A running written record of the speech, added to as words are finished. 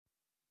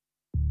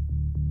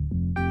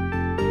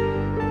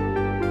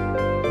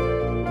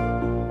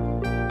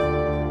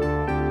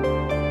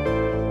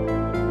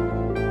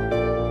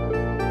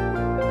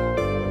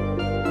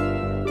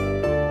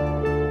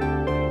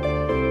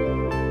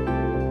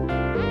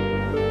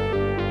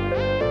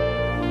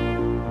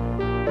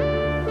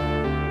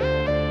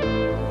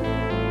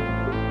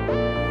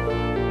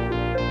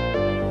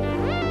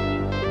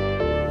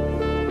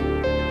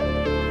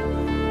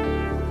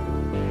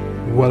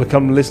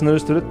Welcome,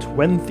 listeners, to the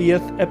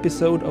 20th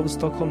episode of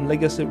Stockholm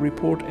Legacy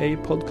Report, a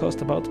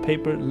podcast about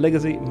paper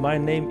legacy. My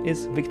name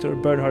is Victor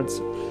Bernhards.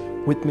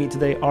 With me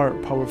today are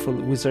powerful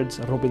wizards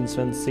Robin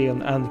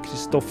Svensson and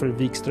Kristoffer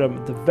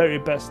Wikström. The very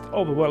best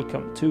of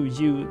welcome to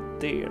you,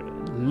 dear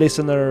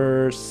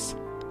listeners.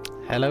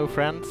 Hello,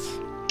 friends.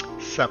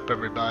 Sup,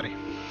 everybody.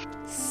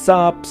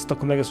 Sup.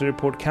 Stockholm Legacy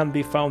Report can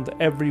be found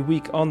every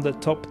week on the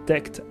Top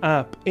Decked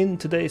app. In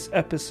today's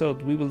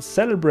episode, we will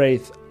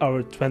celebrate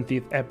our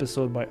 20th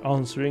episode by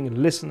answering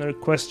listener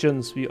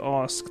questions we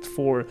asked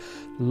for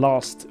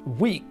last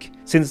week.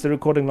 Since the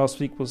recording last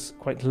week was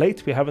quite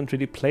late, we haven't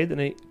really played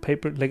any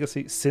Paper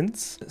Legacy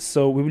since,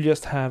 so we will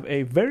just have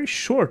a very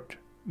short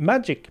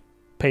Magic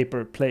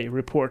paper play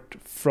report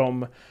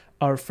from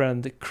our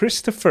friend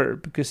Christopher,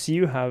 because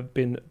you have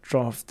been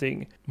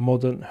drafting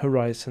Modern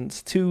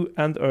Horizons 2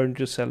 and earned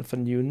yourself a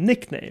new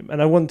nickname.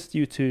 And I wanted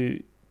you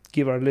to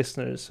give our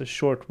listeners a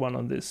short one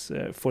on this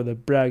for the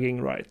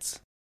bragging rights.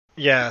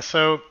 Yeah,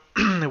 so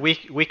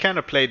we kind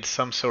of played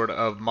some sort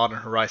of Modern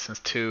Horizons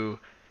 2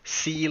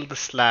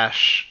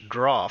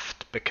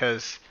 sealed/draft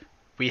because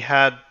we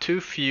had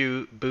too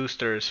few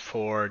boosters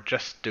for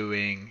just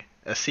doing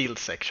a sealed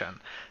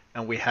section.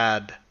 And we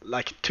had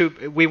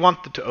we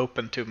wanted to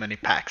open too many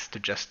packs to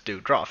just do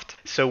draft.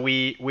 So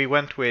we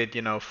went with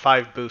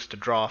 5 booster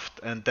draft,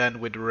 and then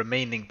with the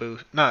remaining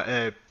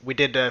we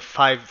did a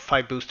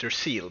 5 booster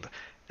sealed,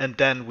 and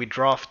then we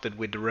drafted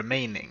with the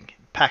remaining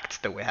packs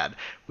that we had.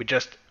 We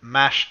just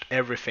mashed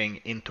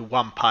everything into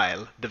one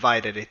pile,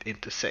 divided it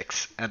into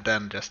 6, and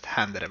then just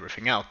handed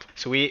everything out.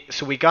 So we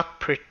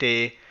got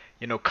pretty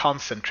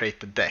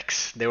concentrated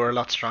decks. They were a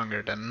lot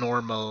stronger than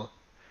normal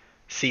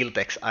sealed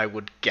decks, I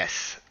would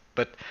guess.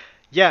 But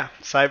yeah,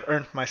 so I've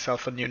earned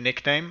myself a new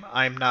nickname.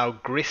 I'm now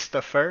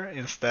Gristoffer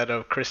instead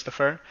of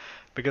Christopher,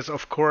 because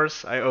of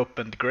course I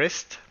opened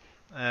Grist,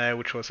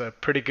 which was a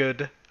pretty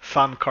good,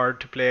 fun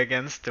card to play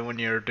against when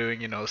you're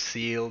doing,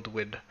 sealed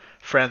with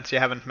friends you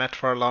haven't met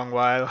for a long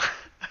while.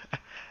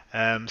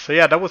 So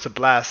yeah, that was a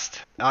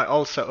blast. I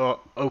also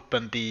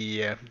opened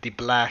the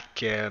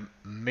black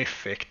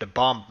mythic, the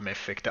bomb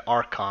mythic, the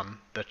Archon,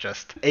 that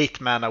just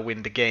 8 mana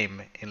win the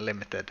game in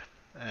limited.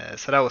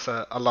 So that was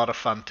a lot of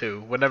fun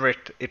too. Whenever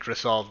it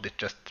resolved, it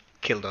just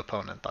killed the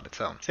opponent on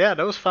its own. So yeah,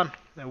 that was fun.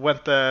 It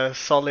went a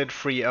solid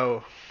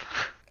 3-0.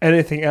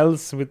 Anything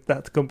else with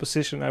that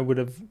composition, I would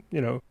have,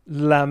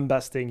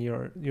 lambasting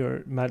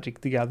your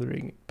Magic the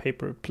Gathering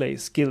paper play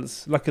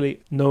skills.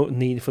 Luckily, no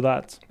need for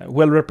that.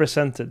 Well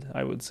represented,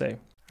 I would say.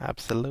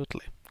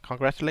 Absolutely.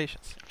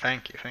 Congratulations.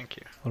 Thank you.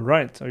 All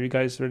right. Are you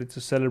guys ready to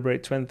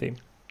celebrate 20?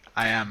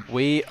 I am.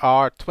 We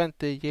are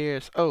 20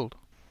 years old.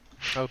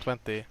 Oh,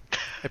 20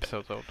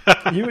 episodes old.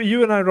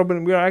 You and I,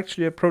 Robin, we are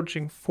actually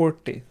approaching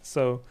 40.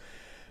 So,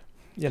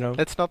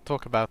 Let's not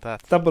talk about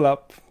that. Double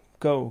up.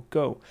 Go.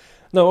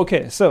 No,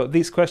 okay. So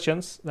these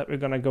questions that we're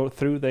going to go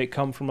through, they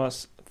come from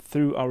us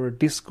through our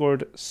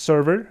Discord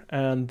server.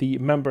 And the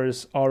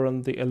members are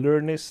on the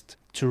Allurnist,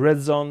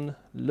 Turedzon,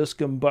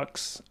 Luskum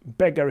Bucks,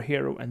 Beggar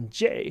Hero, and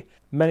Jay.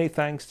 Many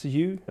thanks to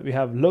you. We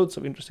have loads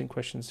of interesting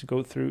questions to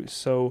go through,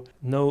 so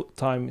no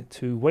time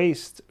to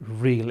waste,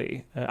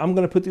 really. I'm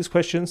going to put these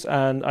questions,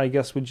 and I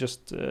guess we'll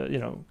just,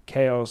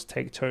 chaos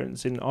take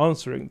turns in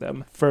answering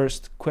them.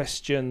 First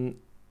question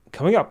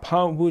coming up.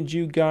 How would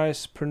you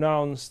guys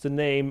pronounce the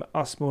name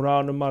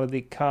Asmorano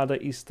Mardikada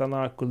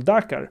Istana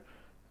Kuldakar?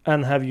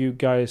 And have you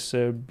guys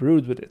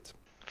brewed with it?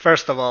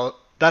 First of all,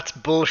 that's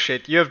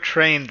bullshit. You have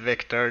trained,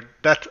 Victor.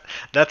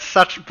 That's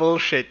such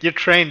bullshit. You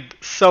trained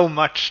so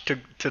much to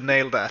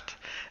nail that.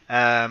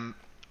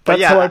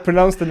 That's how I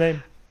pronounce the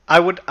name. I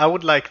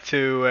would like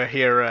to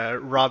hear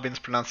Robin's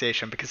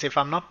pronunciation, because if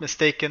I'm not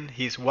mistaken,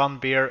 he's 1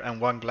 beer and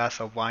 1 glass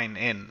of wine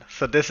in.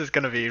 So this is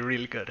going to be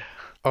really good.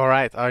 All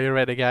right, are you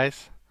ready,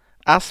 guys?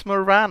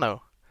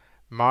 Asmorano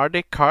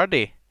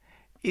Mardikardi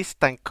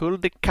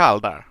Istankuldi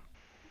Kaldar.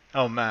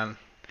 Oh man.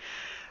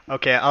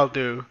 Okay, I'll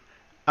do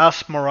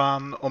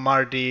Asmoran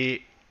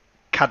Omardi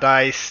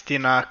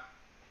Kadaistina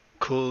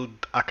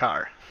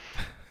Kuldakar.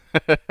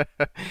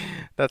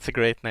 That's a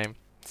great name.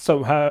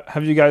 So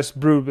have you guys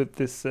brewed with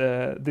this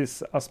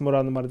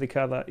Asmoran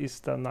Mardikada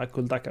Istana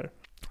Kuldakar?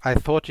 I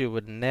thought you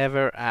would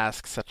never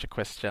ask such a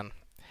question.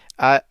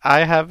 I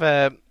have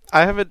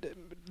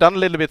done a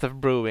little bit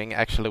of brewing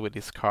actually with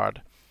this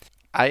card.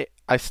 I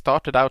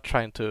started out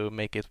trying to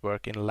make it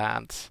work in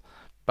lands,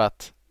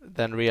 but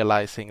then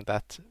realizing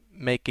that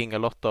making a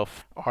lot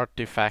of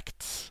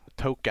artifacts,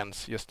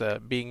 tokens, just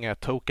being a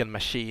token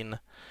machine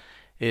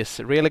is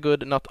really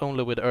good, not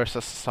only with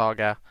Urza's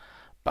Saga,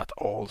 but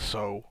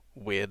also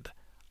with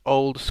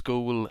old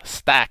school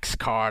stacks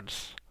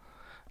cards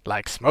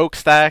like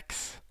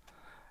Smokestacks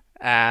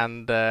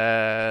and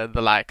the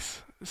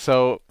likes.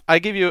 So I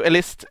give you a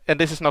list, and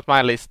this is not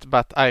my list,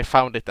 but I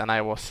found it and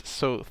I was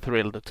so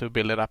thrilled to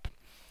build it up.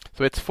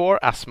 So it's 4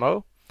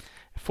 Asmo,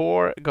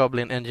 4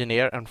 Goblin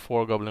Engineer and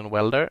 4 Goblin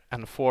Welder,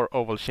 and 4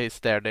 Oval Chase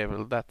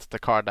Daredevil. That's the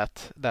card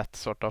that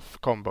sort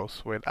of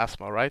combos with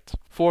Asmo, right?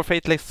 4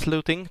 Fateless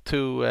Looting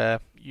to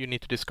you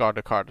need to discard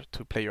a card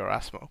to play your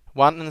Asmo.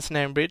 1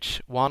 Ensnaring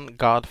Bridge, 1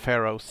 God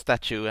Pharaoh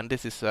statue, and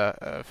this is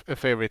a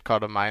favorite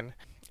card of mine.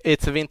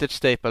 It's a vintage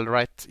staple,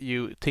 right?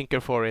 You tinker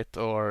for it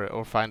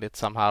or find it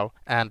somehow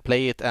and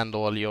play it, and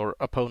all your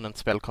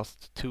opponent's spell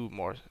costs 2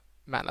 more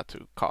mana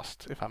to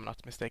cost, if I'm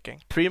not mistaken.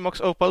 3 Mox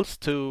Opals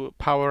to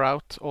power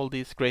out all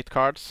these great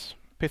cards.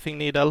 Pithing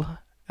Needle,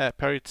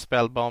 Perit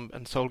Spellbomb,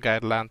 and Soul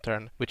Guide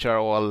Lantern, which are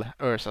all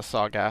Urza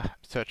Saga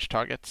search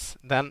targets.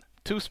 Then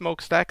 2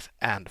 Smokestacks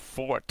and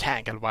 4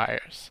 Tangle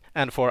Wires,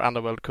 and 4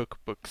 Underworld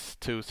Cookbooks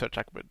to search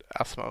up with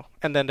Asmo.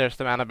 And then there's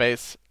the mana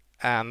base,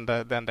 and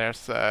then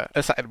there's a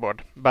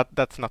sideboard. But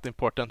that's not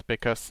important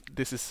because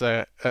this is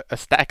a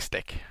Stacks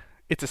deck.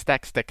 It's a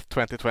Stacks deck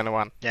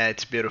 2021. Yeah,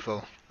 it's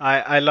beautiful.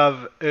 I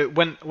love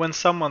when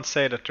someone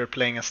say that they're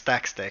playing a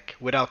Stacks deck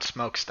without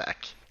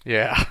Smokestack.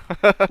 Yeah.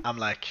 I'm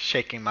like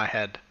shaking my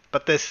head.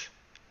 But this,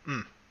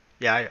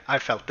 yeah, I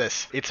felt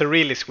this. It's a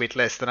really sweet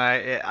list, and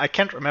I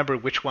can't remember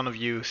which one of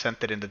you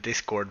sent it in the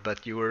Discord,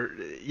 but you were,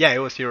 yeah, it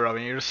was you,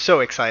 Robin. You were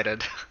so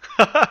excited.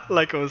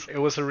 Like it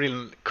was a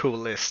real cool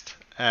list.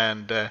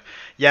 And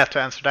yeah, to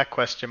answer that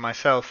question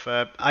myself,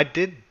 I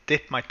did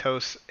dip my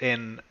toes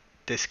in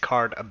this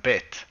card a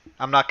bit.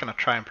 I'm not gonna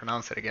try and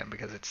pronounce it again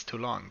because it's too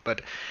long,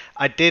 but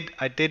I did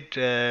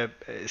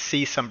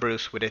see some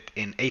brews with it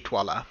in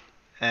 8-Walla,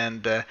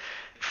 and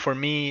for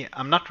me,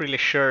 I'm not really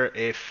sure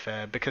if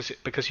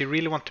because you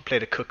really want to play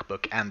the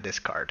cookbook and this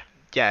card.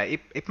 Yeah,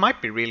 it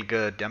might be real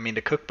good. I mean,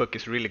 the cookbook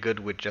is really good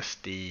with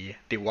just the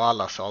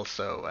Wallas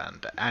also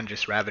and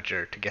Angie's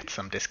Ravager to get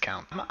some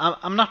discount.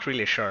 I'm not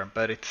really sure,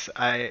 but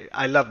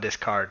I love this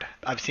card.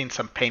 I've seen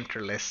some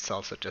painter lists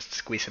also just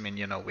squeeze them in,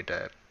 you know, with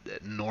the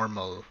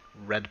normal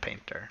red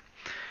painter.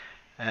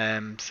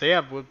 So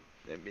yeah,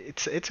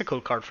 it's a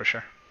cool card for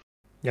sure.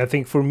 Yeah, I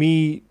think for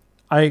me,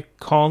 I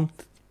can't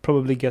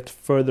probably get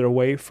further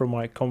away from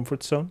my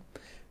comfort zone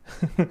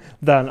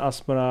than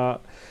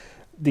Asmara,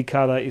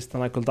 Dikada,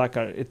 Istana,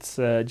 Kuldakar. It's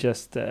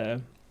just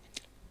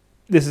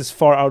this is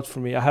far out for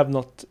me. I have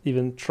not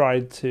even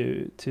tried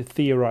to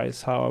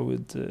theorize how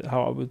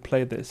I would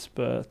play this,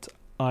 but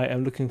I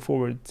am looking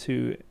forward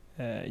to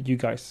you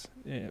guys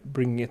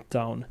bringing it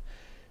down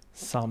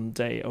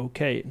someday.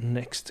 Okay,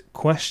 next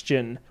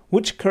question.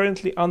 Which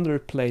currently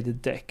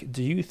underplayed deck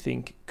do you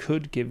think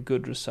could give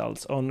good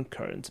results on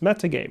current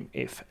metagame,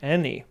 if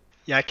any?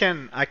 Yeah,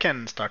 I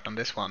can start on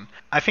this one.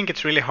 I think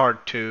it's really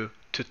hard to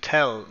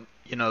tell,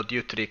 you know,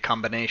 due to the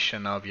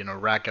combination of, you know,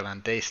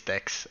 Ragavan Days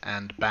decks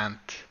and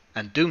Bant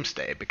and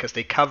Doomsday, because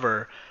they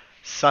cover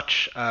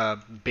such a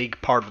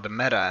big part of the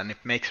meta, and it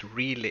makes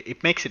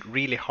it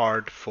really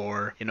hard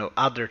for, you know,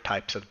 other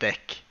types of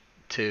deck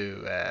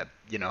to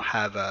you know,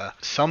 have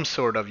some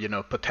sort of, you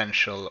know,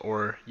 potential,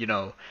 or, you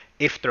know,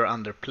 if they're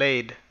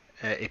underplayed,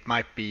 it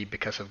might be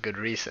because of good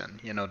reason,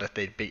 you know, that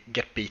they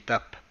get beat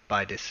up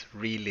by this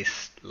really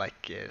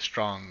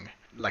strong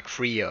like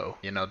Frio,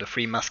 you know, the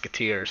Three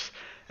Musketeers,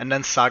 and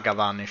then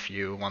Sagavan if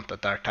you want a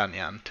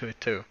D'Artagnan to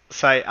it too.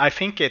 So I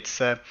think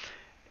it's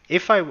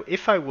if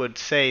I would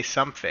say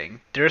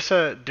something,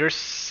 there's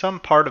some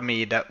part of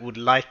me that would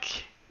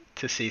like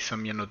to see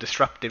some, you know,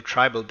 disruptive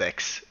tribal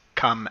decks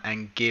come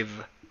and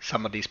give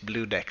some of these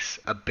blue decks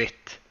a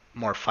bit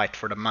more fight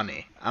for the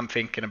money. I'm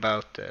thinking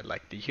about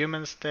like the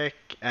Humans deck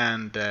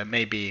and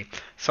maybe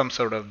some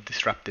sort of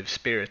disruptive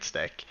Spirits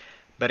deck.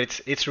 But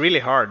it's really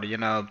hard, you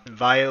know.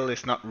 Vile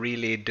is not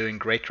really doing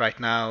great right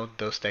now.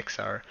 Those decks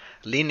are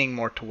leaning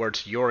more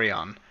towards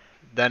Yorion.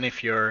 Then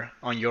if you're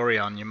on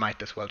Yorion, you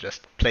might as well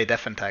just play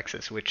Death and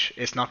Taxes, which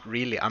is not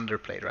really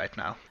underplayed right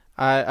now.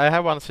 I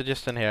have one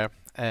suggestion here.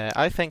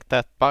 I think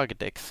that Bug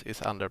decks is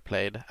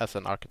underplayed as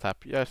an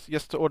archetype,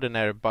 just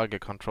ordinary bug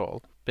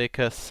control.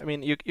 Because, I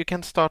mean, you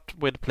can start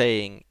with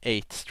playing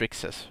 8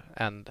 Strixes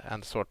and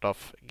sort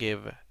of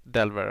give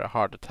Delver a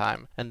harder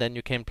time. And then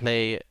you can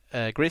play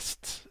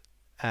Grist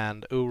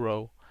and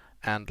Uro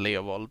and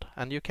Leovold,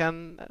 and you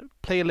can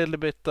play a little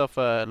bit of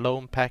a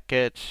loan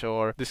package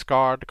or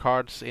discard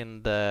cards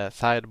in the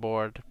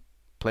sideboard,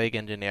 Plague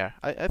Engineer.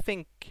 I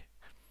think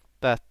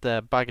that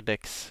Bug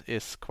decks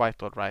is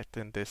quite alright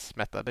in this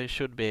meta. They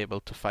should be able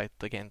to fight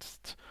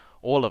against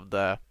all of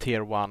the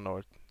tier 1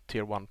 or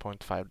tier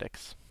 1.5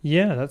 decks.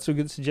 Yeah, that's a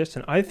good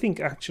suggestion. I think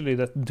actually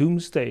that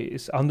Doomsday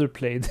is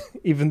underplayed,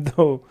 even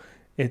though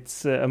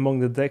it's among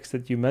the decks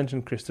that you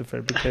mentioned,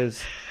 Christopher,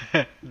 because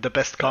the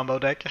best combo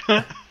deck.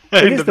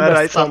 It is the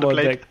best combo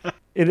deck.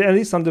 It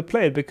is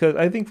underplayed because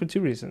I think for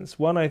 2 reasons.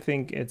 One, I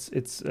think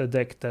it's a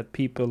deck that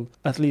people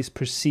at least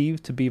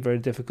perceive to be very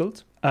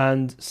difficult.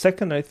 And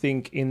second, I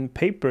think in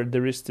paper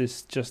there is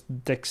this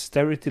just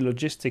dexterity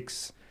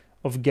logistics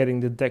of getting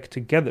the deck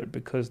together,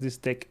 because this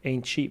deck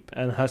ain't cheap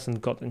and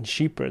hasn't gotten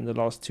cheaper in the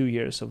last 2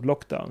 years of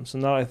lockdown. So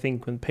now I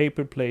think when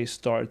paper play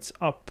starts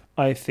up,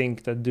 I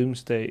think that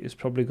Doomsday is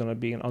probably going to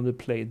be an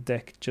underplayed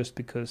deck just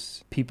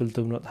because people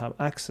do not have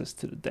access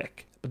to the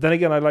deck. But then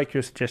again, I like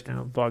your suggestion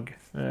of Bug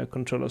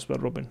control as well,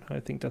 Robin. I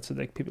think that's a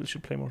deck people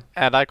should play more.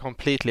 And I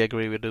completely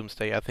agree with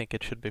Doomsday. I think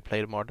it should be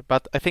played more.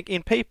 But I think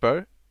in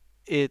paper,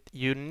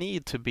 you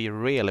need to be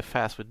really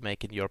fast with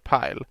making your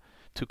pile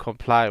to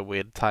comply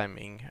with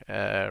timing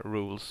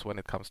rules when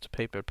it comes to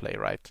paper play,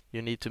 right?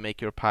 You need to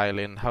make your pile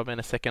in how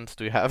many seconds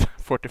do you have?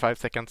 45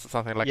 seconds or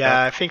something like that?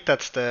 Yeah, I think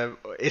that's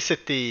is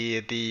it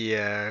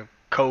the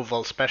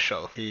Koval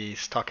special?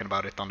 He's talking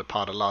about it on the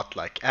pod a lot,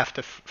 like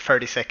after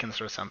 30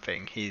 seconds or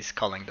something, he's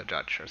calling the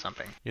judge or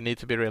something. You need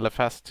to be really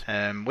fast.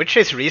 Which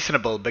is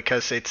reasonable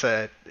because it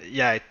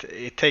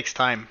takes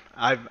time.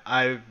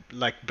 I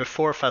like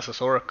before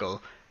Thassa's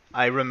Oracle,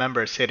 I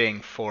remember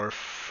sitting for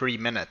 3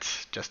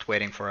 minutes just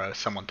waiting for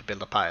someone to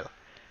build a pile.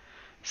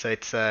 So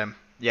it's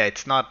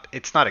not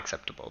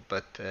acceptable.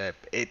 But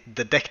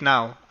the deck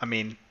now, I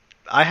mean,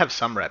 I have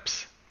some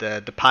reps.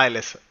 The pile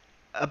is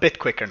a bit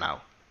quicker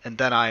now, and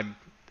then I'm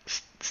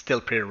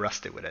still pretty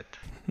rusty with it.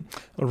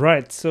 All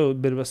right, so a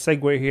bit of a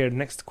segue here.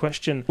 Next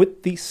question.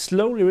 With the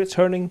slowly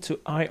returning to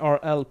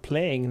IRL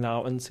playing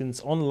now, and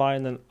since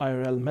online and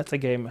IRL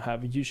metagame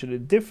have usually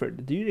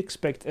differed, do you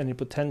expect any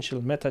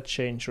potential meta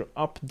change or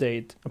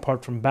update,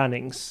 apart from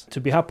bannings, to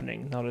be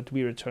happening now that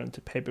we return to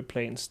paper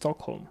play in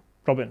Stockholm?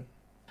 Robin?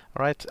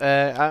 All right.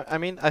 I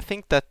mean, I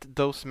think that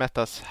those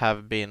metas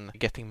have been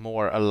getting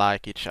more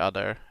alike each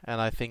other, and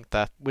I think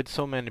that with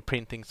so many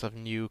printings of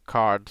new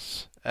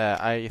cards,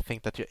 I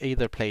think that you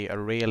either play a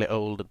really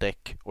old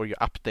deck or you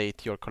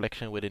update your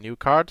collection with the new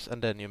cards,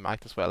 and then you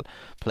might as well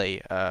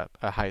play a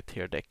high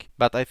tier deck.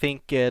 But I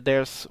think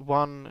there's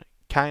one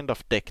kind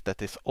of deck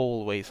that is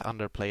always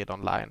underplayed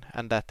online,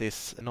 and that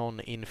is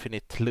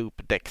non-infinite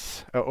loop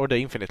decks, or the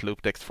infinite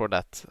loop decks for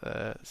that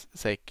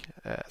sake,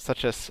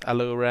 such as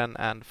Aluren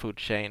and Food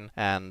Chain,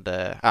 and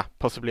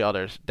possibly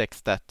other decks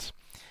that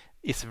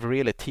is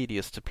really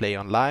tedious to play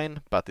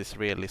online, but is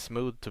really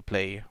smooth to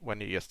play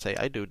when you just say,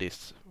 I do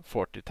this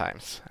 40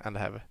 times and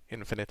have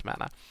infinite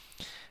mana.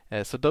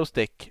 So those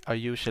decks are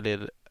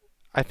usually,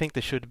 I think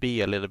they should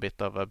be a little bit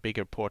of a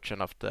bigger portion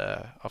of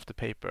the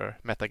paper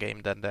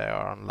metagame than they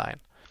are online.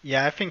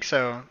 Yeah, I think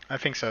so. I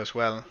think so as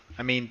well.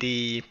 I mean,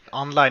 the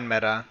online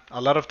meta, a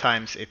lot of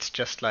times it's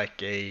just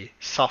like a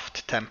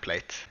soft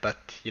template, but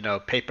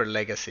Paper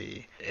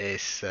Legacy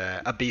is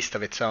a beast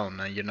of its own,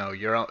 and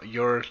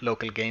your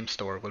local game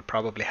store will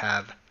probably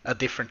have a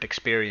different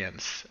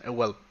experience.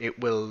 Well, it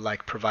will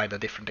provide a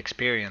different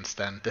experience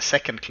than the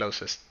second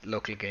closest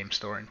local game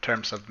store in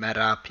terms of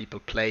meta,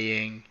 people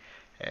playing,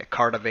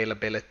 card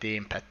availability,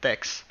 and pet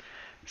decks.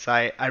 So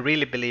I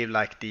really believe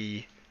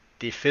the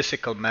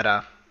physical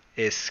meta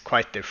is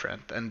quite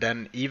different. And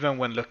then even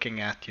when looking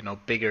at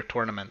bigger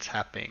tournaments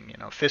happening,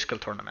 physical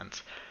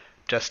tournaments,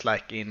 just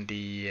like in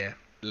the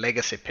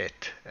Legacy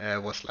Pit,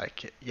 was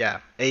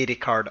 80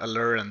 card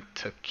Aluren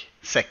took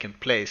second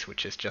place,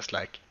 which is just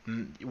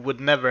would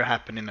never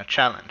happen in a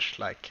challenge,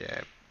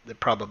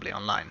 probably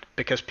online,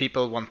 because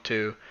people want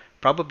to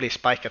probably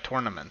spike a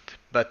tournament,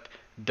 but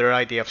their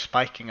idea of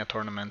spiking a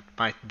tournament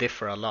might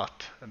differ a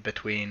lot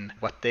between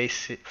what they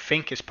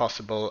think is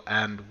possible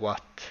and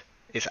what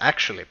is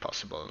actually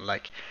possible.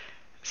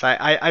 So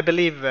I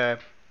believe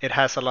it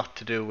has a lot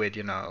to do with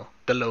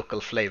the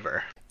local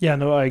flavor. Yeah,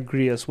 no, I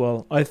agree as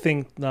well. I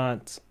think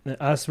that,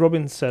 as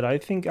Robin said, I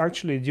think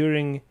actually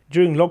during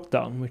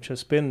lockdown, which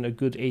has been a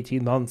good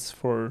 18 months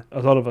for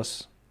a lot of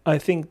us, I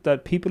think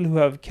that people who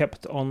have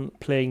kept on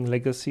playing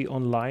Legacy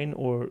online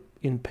or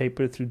in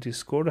paper through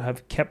Discord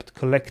have kept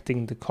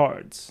collecting the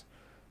cards.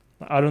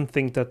 I don't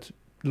think that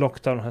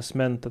lockdown has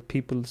meant that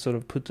people sort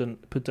of put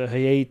a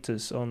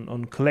hiatus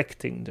on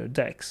collecting their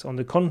decks. On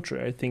the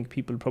contrary, I think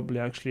people probably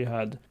actually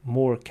had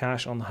more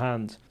cash on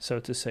hand, so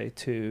to say,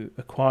 to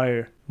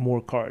acquire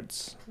more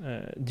cards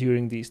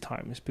during these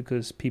times,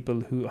 because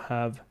people who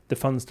have the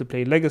funds to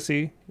play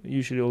Legacy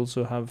usually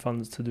also have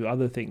funds to do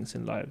other things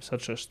in life,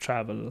 such as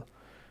travel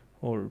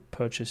or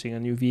purchasing a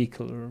new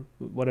vehicle or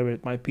whatever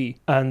it might be.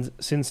 And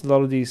since a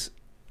lot of these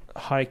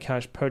high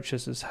cash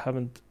purchases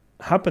haven't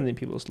happened in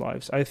people's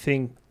lives, I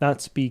think that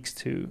speaks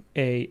to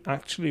I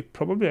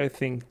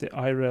think the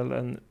IRL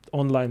and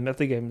online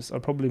metagames are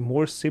probably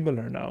more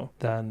similar now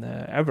than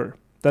ever.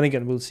 Then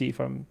again, we'll see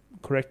if I'm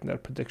correct in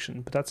that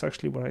prediction, but that's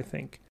actually what I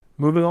think.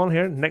 Moving on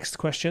here, next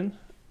question.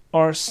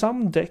 Are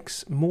some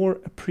decks more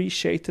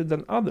appreciated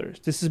than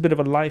others? This is a bit of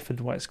a life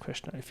advice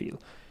question, I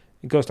feel.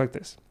 It goes like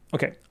this.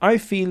 Okay, I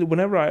feel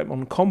whenever I'm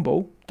on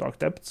combo, Dark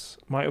Depths,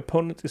 my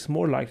opponent is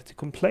more likely to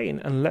complain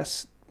and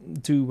less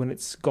do when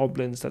it's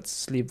goblins that's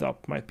sleeved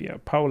up. Might be a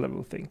power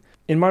level thing.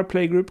 In my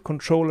playgroup,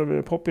 Control are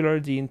very popular,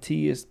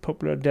 D&T is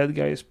popular, Dead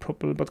Guy is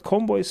popular, but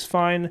combo is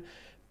fine,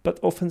 but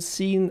often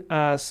seen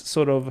as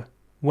sort of,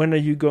 when are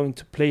you going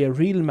to play a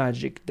real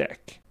Magic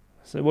deck?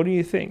 So what do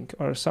you think?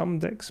 Are some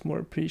decks more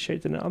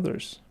appreciated than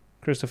others?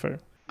 Christopher?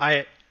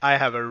 I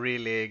have a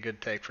really good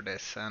take for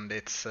this, and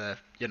it's,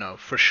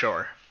 for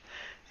sure.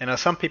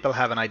 Some people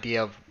have an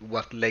idea of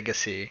what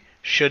Legacy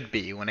should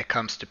be when it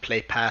comes to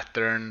play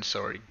patterns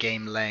or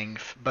game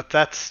length, but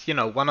that's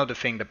one of the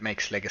things that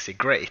makes Legacy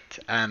great,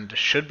 and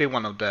should be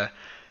one of the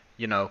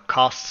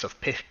costs of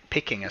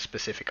picking a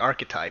specific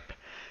archetype.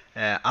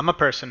 I'm a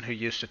person who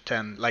used to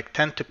tend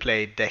to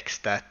play decks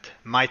that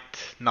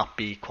might not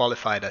be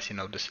qualified as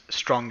the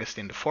strongest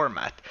in the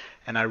format,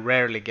 and I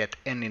rarely get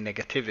any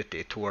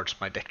negativity towards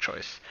my deck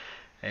choice.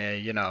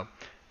 you know.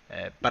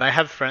 But I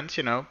have friends,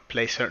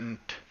 play certain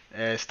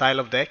style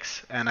of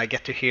decks, and I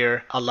get to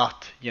hear a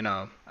lot,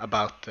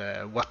 about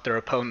what their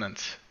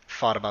opponents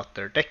thought about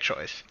their deck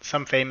choice.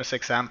 Some famous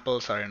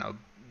examples are,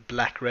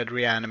 Black Red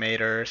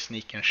Reanimator,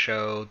 Sneak and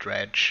Show,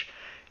 Dredge.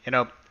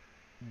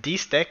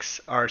 These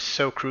decks are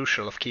so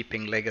crucial of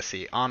keeping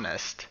Legacy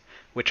honest,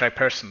 which I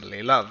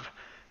personally love.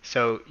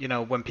 So,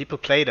 when people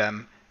play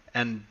them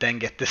and then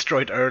get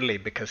destroyed early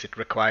because it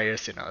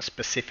requires, a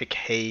specific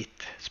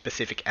hate,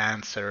 specific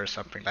answer, or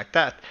something like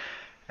that,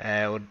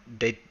 or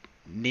they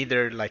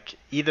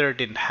either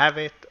didn't have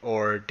it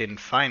or didn't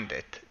find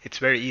it, it's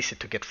very easy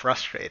to get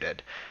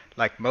frustrated.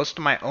 Like most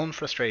of my own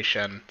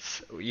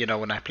frustrations,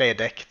 when I play a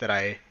deck that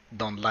I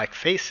don't like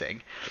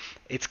facing,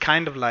 it's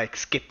kind of like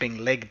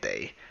skipping leg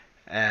day.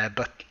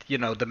 But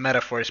the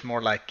metaphor is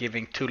more like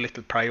giving too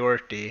little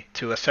priority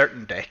to a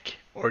certain deck,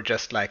 or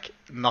just like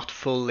not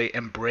fully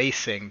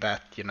embracing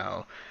that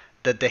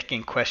the deck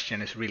in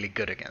question is really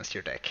good against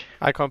your deck.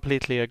 I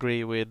completely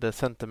agree with the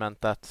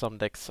sentiment that some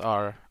decks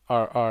are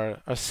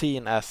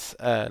seen as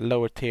a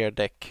lower tier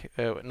deck,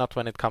 not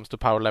when it comes to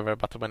power level,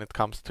 but when it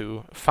comes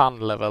to fun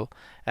level.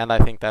 And I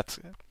think that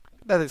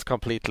is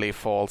completely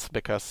false,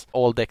 because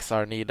all decks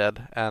are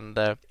needed. And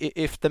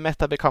if the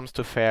meta becomes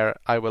too fair,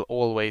 I will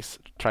always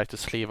try to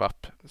sleeve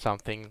up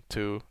something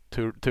to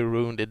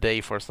ruin the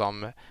day for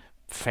some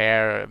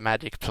fair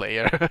Magic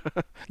player.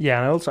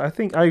 Yeah, and also I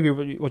think I agree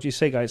with what you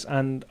say, guys,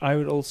 and I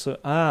would also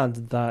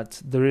add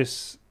that there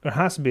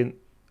has been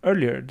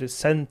earlier the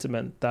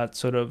sentiment that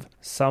sort of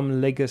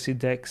some legacy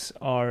decks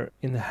are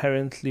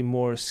inherently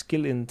more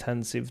skill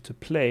intensive to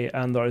play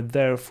and are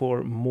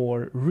therefore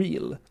more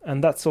real.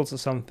 And that's also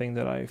something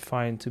that I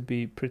find to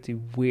be pretty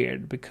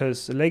weird,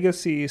 because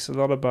legacy is a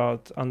lot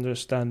about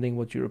understanding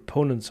what your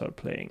opponents are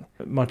playing,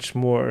 much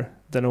more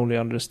than only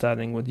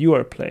understanding what you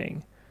are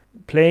playing.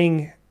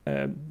 Playing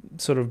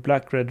sort of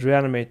Black Red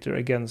Reanimator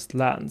against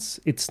lands,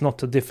 it's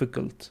not a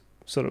difficult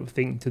sort of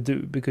thing to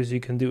do, because you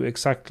can do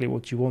exactly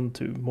what you want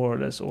to more or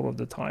less all of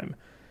the time.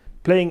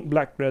 Playing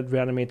Black Red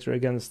Reanimator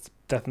against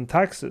Death and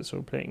Taxes,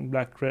 or playing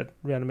Black Red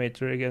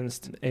Reanimator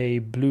against a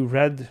blue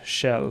red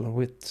shell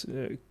with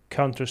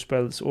counter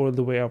spells all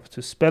the way up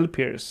to Spell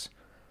Pierce,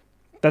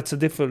 that's a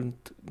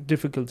different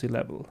difficulty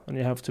level, and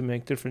you have to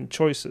make different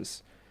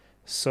choices.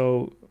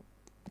 So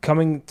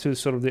coming to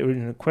sort of the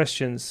original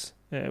questions,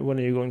 when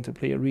are you going to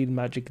play a real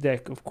Magic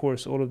deck? Of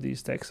course, all of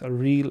these decks are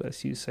real,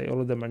 as you say,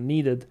 all of them are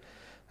needed.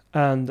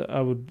 And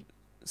I would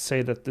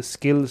say that the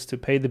skills to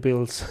pay the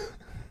bills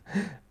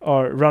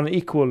are run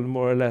equal,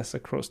 more or less,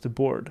 across the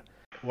board.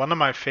 One of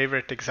my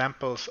favorite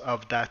examples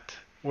of that,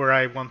 where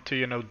I want to,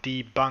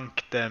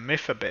 debunk the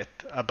myth a bit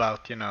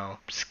about,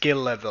 skill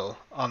level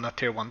on a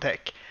tier 1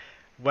 deck.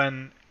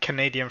 When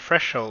Canadian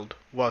Threshold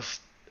was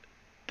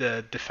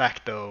the de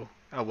facto,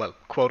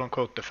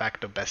 quote-unquote de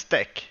facto best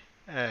deck,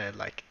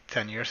 like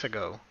 10 years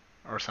ago,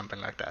 or something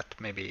like that,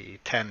 maybe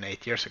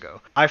 8 years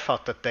ago. I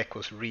thought that deck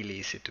was really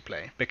easy to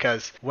play,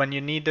 because when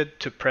you needed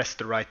to press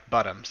the right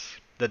buttons,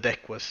 the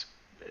deck was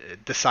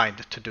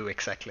designed to do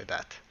exactly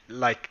that.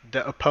 Like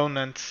the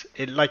opponents,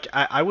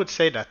 I would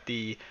say that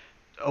the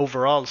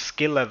overall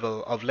skill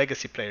level of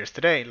legacy players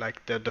today,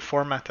 like the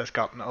format has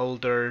gotten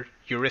older,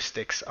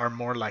 heuristics are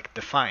more like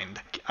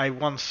defined. I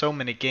won so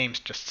many games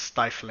just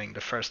stifling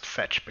the first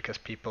fetch because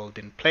people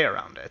didn't play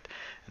around it,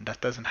 and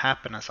that doesn't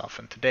happen as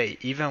often today,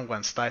 even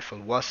when Stifle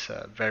was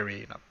a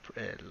very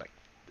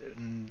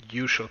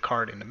usual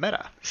card in the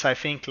meta. So I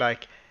think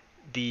like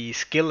the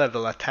skill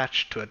level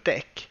attached to a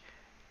deck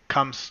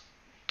comes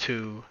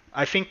to,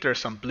 I think there's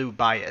some blue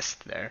bias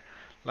there.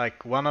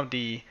 Like one of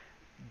the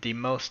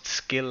most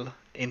skill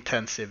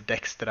intensive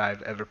decks that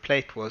I've ever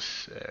played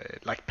was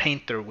like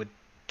Painter with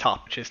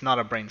Top, which is not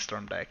a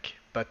Brainstorm deck,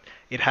 but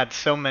it had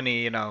so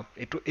many,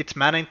 it's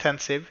mana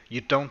intensive.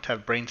 You don't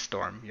have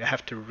Brainstorm. You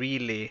have to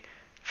really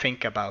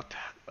think about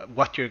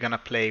what you're gonna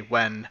play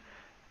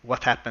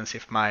what happens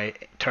if my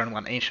turn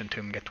 1 Ancient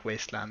Tomb get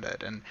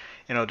wastelanded, and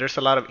there's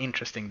a lot of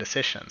interesting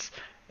decisions.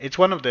 It's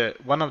one of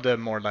the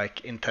more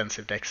like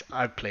intensive decks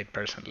I've played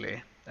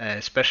personally,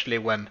 especially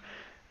when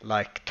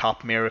like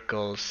Top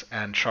Miracles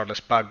and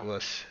Charlotte's Bug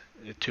was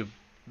to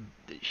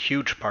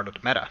huge part of the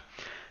meta.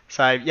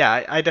 So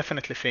I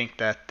definitely think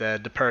that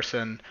the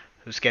person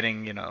who's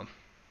getting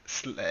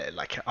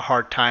like a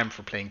hard time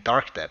for playing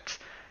Dark Depths,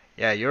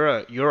 you're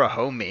a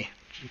homie.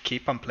 You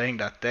keep on playing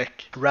that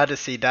deck. Rather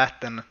see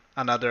that than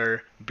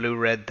another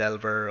blue-red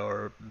Delver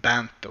or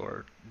Bant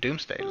or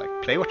Doomsday.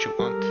 Like, play what you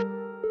want.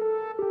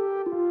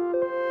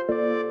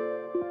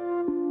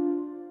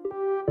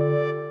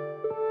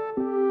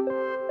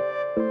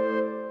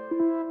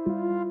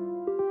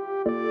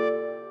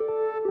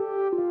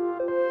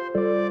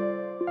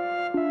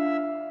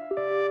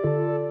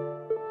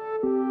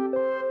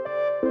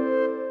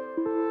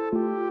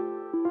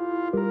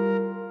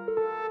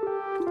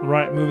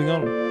 Right, moving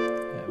on.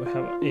 We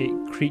have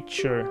a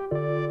creature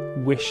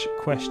wish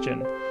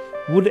question.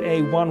 Would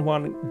a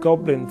 1/1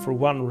 goblin for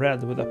 1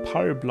 red with a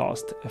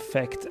Pyroblast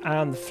effect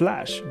and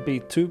flash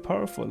be too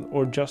powerful,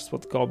 or just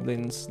what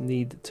goblins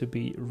need to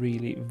be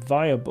really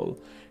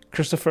viable?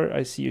 Christopher,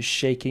 I see you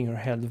shaking your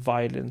head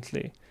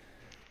violently.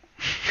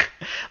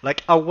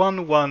 Like a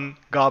 1/1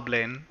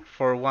 goblin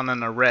for 1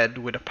 and a red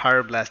with a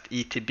Pyroblast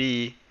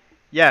ETB,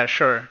 yeah,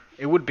 sure.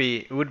 It would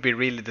be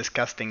really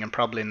disgusting and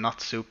probably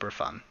not super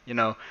fun. You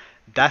know,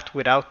 that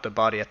without the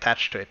body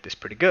attached to it is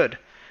pretty good.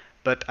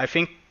 But I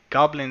think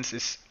Goblins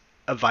is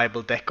a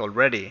viable deck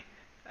already,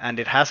 and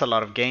it has a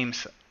lot of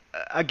games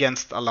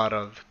against a lot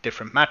of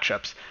different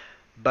matchups.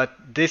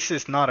 But this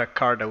is not a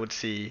card I would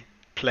see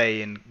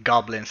play in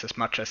Goblins as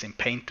much as in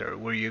Painter,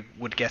 where you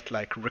would get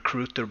like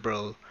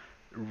recruitable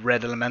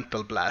red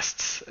elemental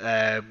blasts,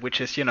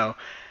 which is, you know,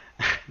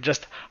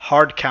 just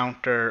hard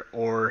counter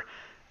or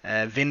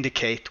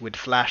Vindicate with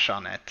flash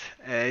on it.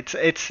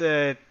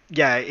 It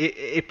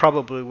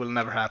probably will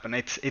never happen.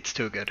 It's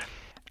too good.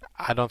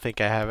 I don't think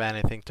I have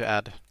anything to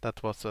add.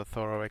 That was a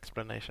thorough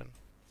explanation.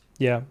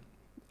 Yeah,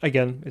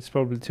 again, it's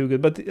probably too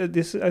good. But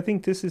I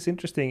think this is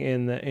interesting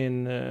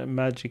in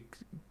Magic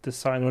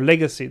design or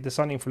Legacy,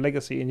 designing for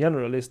Legacy in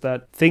general, is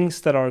that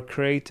things that are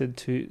created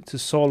to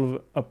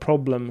solve a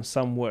problem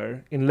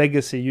somewhere in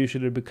Legacy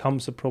usually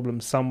becomes a problem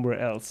somewhere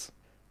else.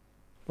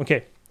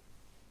 Okay.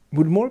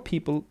 Would more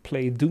people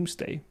play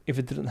Doomsday if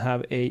it didn't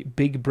have a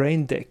big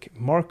brain deck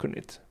mark on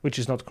it, which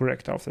is not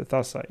correct after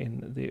Thassa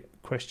in the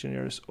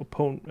questionnaires'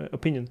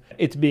 opinion,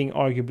 it being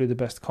arguably the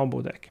best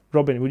combo deck?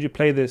 Robin, would you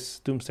play this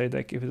Doomsday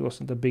deck if it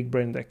wasn't a big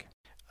brain deck?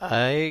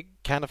 I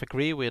kind of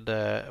agree with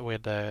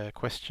the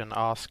question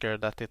asker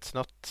that it's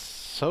not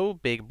so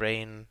big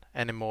brain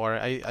anymore.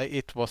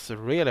 It was a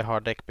really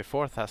hard deck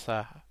before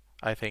Thassa,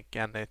 I think,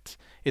 and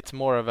it's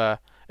more of a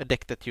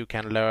deck that you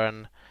can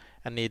learn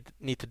and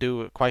need to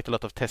do quite a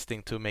lot of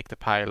testing to make the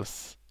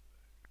piles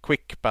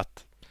quick.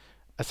 But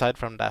aside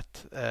from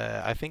that,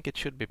 I think it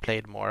should be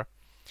played more.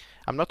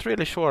 I'm not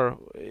really sure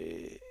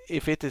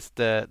if it is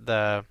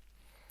the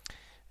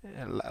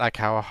like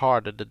how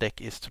hard the deck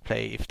is to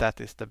play, if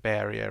that is the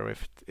barrier,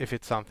 if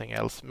it's something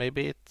else.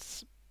 Maybe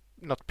it's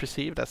not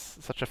perceived as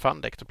such a fun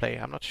deck to play.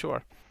 I'm not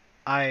sure.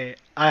 I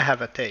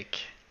have a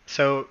take.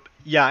 So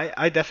yeah,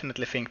 I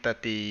definitely think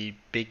that the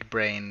big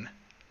brain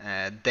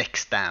deck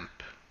stamp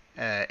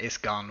is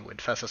gone with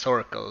Thassa's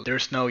Oracle.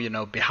 There's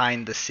no,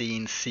 behind the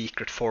scenes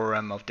secret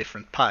forum of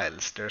different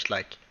piles. There's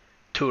like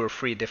 2 or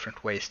 3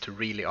 different ways to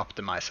really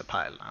optimize a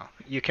pile now.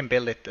 You can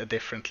build it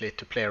differently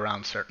to play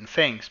around certain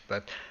things,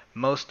 but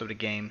most of the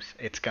games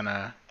it's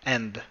gonna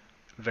end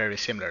very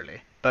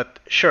similarly. But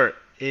sure,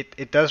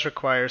 it does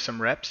require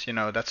some reps.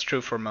 That's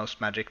true for most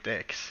Magic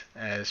decks,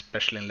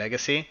 especially in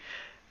Legacy.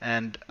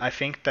 And I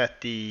think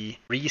that the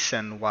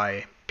reason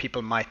why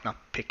people might not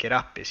pick it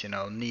up is,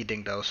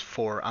 needing those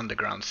 4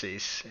 underground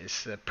seas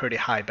is a pretty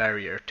high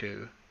barrier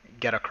to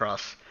get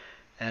across.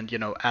 And,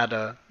 add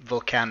a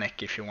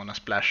volcanic if you want to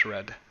splash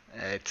red.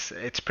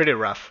 It's pretty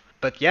rough.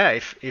 But yeah,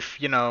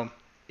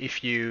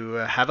 if you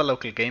have a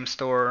local game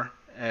store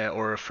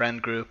or a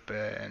friend group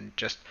and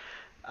just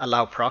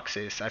allow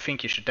proxies, I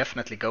think you should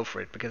definitely go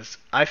for it, because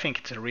I think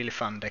it's a really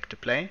fun deck to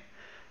play.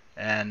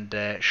 And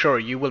sure,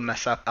 you will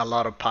mess up a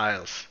lot of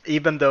piles,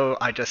 even though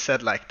I just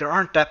said like there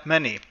aren't that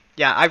many.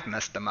 Yeah, I've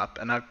messed them up,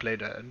 and I've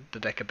played the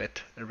deck a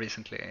bit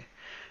recently,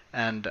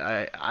 and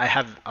I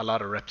have a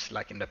lot of reps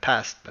like in the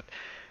past. But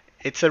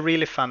it's a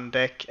really fun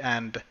deck,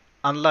 and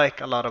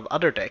unlike a lot of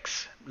other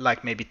decks,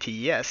 like maybe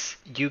TES,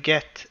 you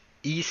get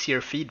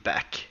easier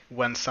feedback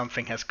when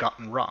something has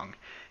gotten wrong.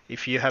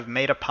 If you have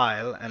made a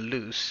pile and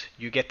lose,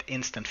 you get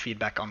instant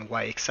feedback on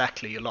why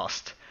exactly you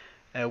lost,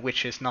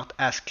 which is not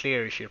as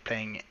clear if you're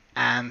playing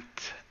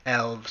Ant,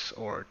 Elves,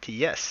 or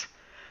TS.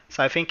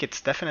 So I think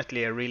it's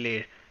definitely a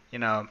really,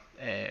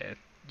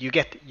 you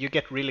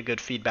get really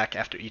good feedback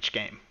after each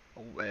game,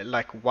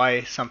 like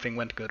why something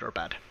went good or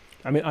bad.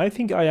 I mean, I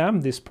think I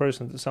am this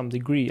person to some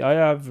degree. I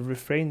have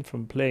refrained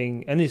from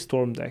playing any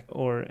Storm deck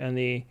or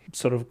any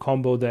sort of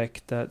combo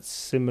deck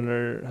that's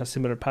has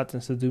similar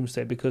patterns to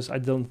Doomsday, because I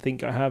don't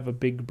think I have a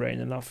big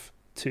brain enough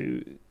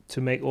to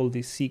make all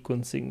this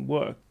sequencing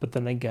work. But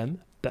then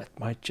again, that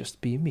might just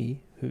be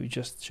me, who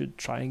just should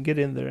try and get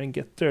in there and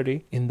get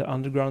dirty in the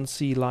underground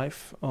sea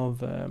life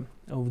of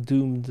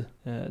doomed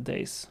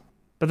days.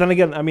 But then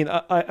again, I mean,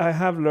 I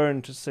have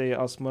learned to say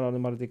Asmorani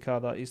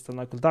Mardikada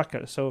Istanakul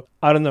Dakar, so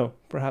I don't know.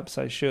 Perhaps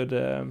I should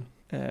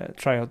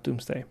try out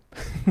Doomsday.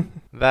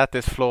 That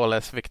is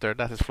flawless, Victor.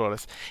 That is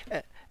flawless.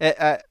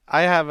 I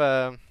have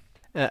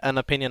an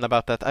opinion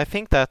about that. I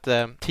think that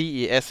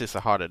TES is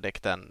a harder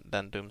deck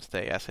than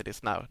Doomsday as it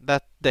is now.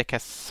 That deck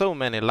has so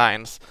many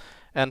lines,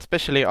 and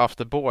especially off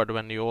the board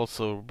when you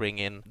also bring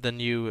in the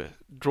new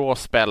draw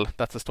spell.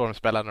 That's a storm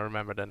spell, I don't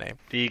remember the name.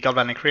 The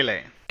Galvanic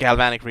Relay.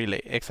 Galvanic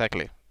Relay,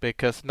 exactly.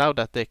 Because now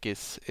that deck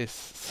is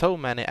so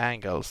many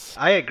angles.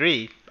 I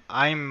agree.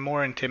 I'm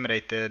more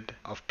intimidated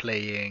of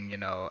playing,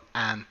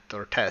 Ant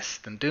or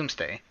Test than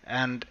Doomsday.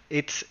 And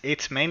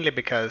it's mainly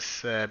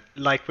because,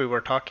 like we were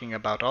talking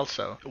about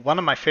also, one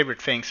of my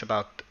favorite things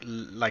about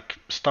like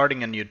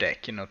starting a new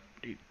deck,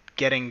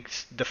 getting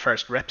the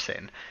first reps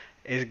in,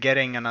 is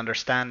getting an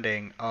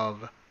understanding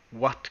of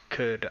what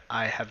could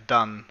I have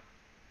done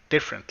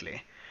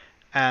differently.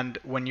 And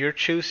when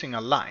you're choosing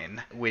a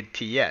line with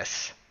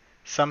TS,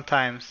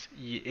 sometimes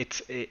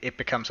it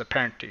becomes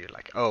apparent to you,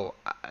 like, oh,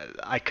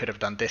 I could have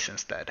done this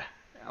instead,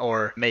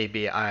 or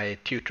maybe I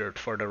tutored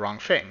for the wrong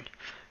thing.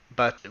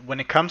 But when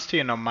it comes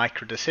to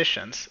micro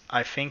decisions,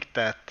 I think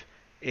that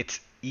it's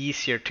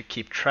easier to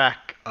keep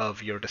track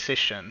of your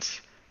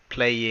decisions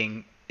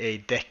playing a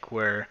deck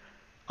where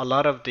a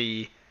lot of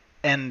the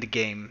end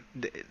game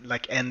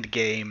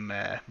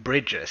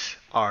bridges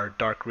are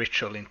Dark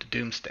Ritual into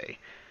Doomsday,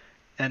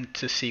 and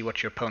to see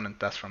what your opponent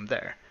does from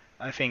there.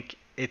 I think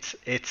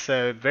it's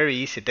a very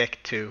easy deck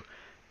to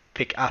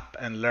pick up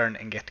and learn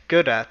and get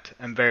good at,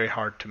 and very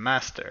hard to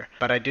master.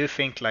 But I do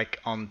think like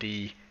on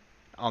the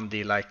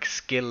like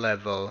skill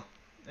level,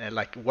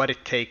 like what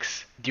it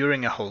takes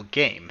during a whole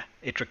game,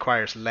 it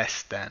requires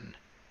less than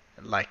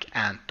like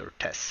Ant or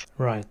Tess.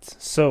 Right.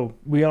 So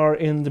we are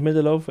in the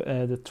middle of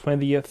the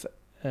 20th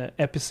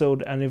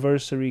episode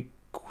anniversary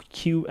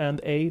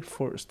Q&A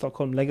for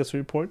Stockholm Legacy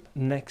Report.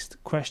 Next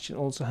question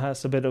also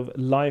has a bit of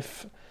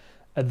life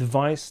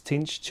advice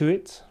tinge to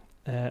it.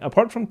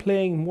 Apart from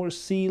playing more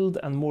sealed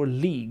and more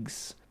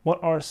leagues,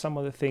 what are some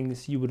of the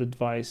things you would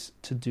advise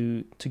to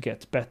do to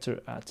get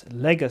better at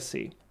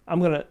Legacy? I'm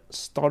going to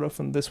start off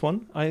on this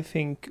one. I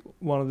think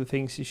one of the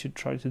things you should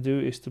try to do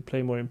is to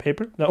play more in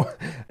paper.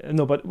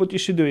 No, but what you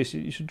should do is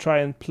you should try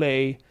and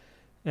play,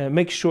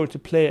 make sure to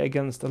play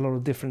against a lot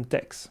of different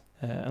decks.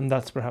 And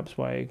that's perhaps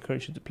why I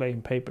encourage you to play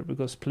in paper,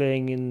 because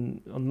playing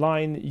in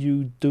online,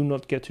 you do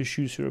not get to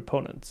choose your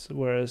opponents.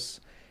 Whereas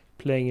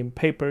playing in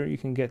paper, you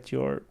can get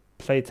your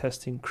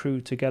playtesting crew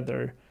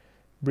together,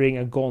 bring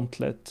a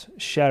gauntlet,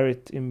 share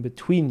it in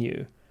between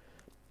you,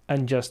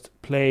 and just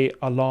play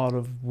a lot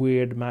of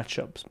weird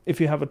matchups. If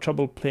you have a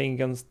trouble playing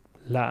against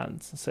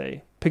lands,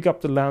 say, pick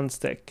up the lands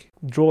deck,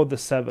 draw the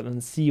 7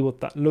 and see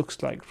what that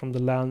looks like from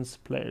the lands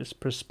player's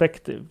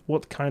perspective.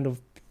 What kind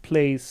of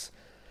plays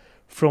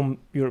from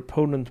your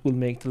opponent will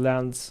make the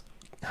lands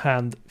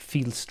hand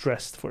feel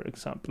stressed, for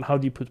example? How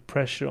do you put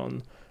pressure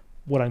on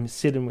what I'm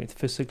sitting with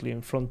physically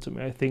in front of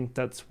me? I think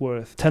that's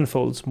worth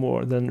tenfolds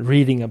more than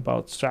reading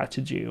about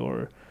strategy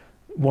or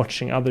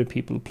watching other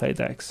people play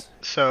decks.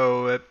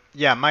 So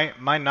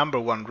my number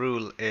one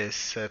rule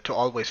is to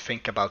always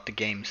think about the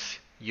games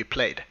you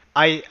played.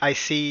 I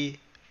see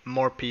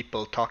more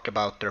people talk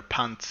about their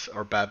punts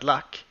or bad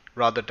luck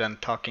rather than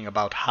talking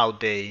about how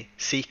they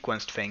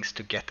sequenced things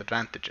to get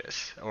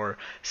advantages, or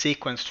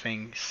sequenced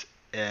things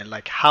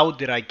like how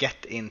did I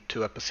get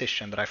into a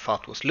position that I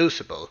thought was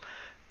losable.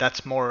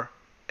 That's more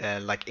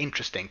like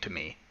interesting to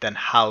me than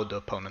how the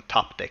opponent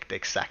top decked the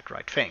exact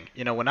right thing.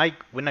 When I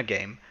win a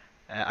game,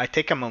 I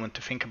take a moment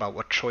to think about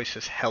what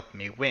choices helped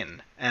me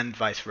win, and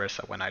vice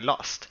versa when I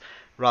lost,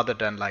 rather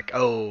than like,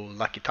 oh,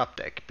 lucky top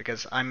deck,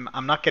 because I'm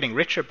not getting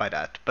richer by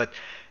that, but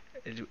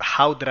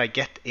how did I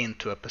get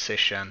into a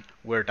position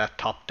where that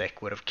top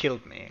deck would have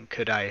killed me, and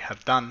could I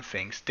have done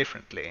things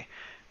differently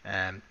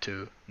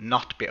to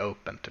not be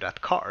open to that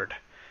card?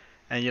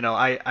 And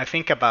I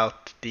think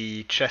about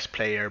the chess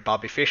player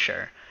Bobby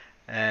Fischer.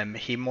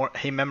 He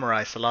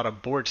memorized a lot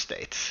of board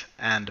states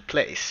and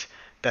plays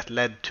that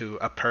led to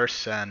a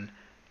person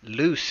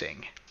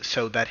losing,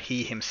 so that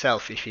he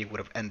himself, if he would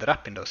have ended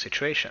up in those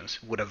situations,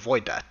 would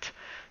avoid that.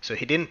 So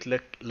he didn't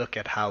look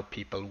at how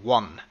people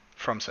won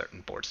from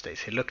certain board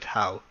states. He looked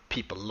how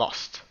people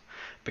lost.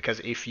 Because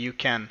if you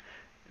can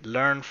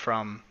learn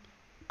from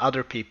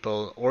other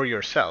people or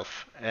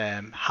yourself,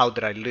 how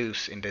did I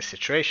lose in this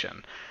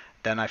situation,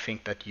 then I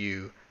think that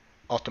you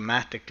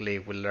automatically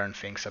will learn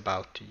things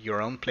about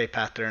your own play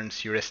patterns,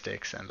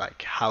 heuristics, and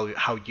like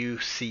how you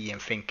see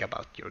and think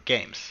about your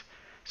games.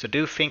 So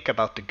do think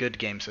about the good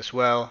games as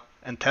well,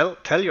 and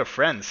tell your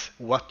friends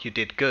what you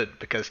did good,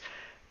 because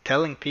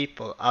telling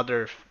people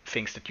other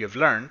things that you have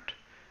learned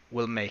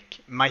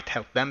might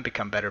help them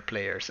become better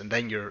players, and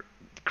then you're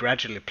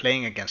gradually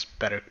playing against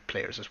better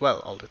players as well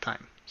all the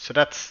time. So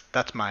that's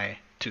my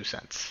 2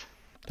 cents.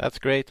 That's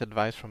great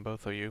advice from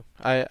both of you.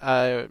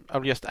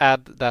 I'll just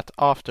add that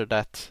after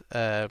that,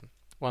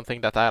 one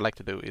thing that I like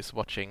to do is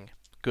watching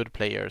good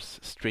players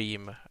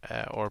stream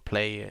or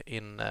play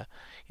in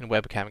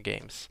webcam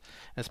games,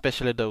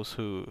 especially those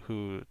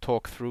who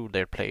talk through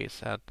their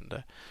plays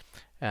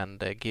and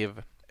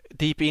give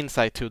deep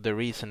insight to the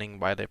reasoning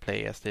why they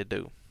play as they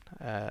do.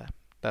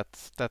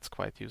 That's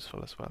quite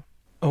useful as well.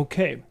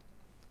 Okay,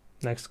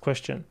 next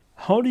question.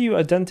 How do you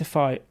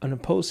identify an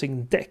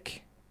opposing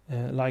deck?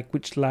 Like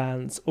which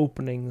lands,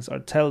 openings, are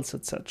tells,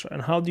 etc.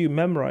 And how do you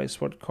memorize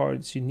what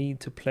cards you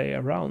need to play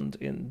around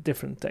in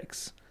different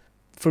decks?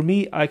 For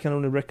me, I can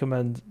only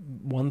recommend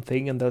one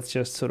thing, and that's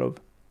just sort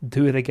of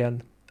do it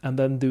again, and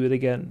then do it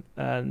again,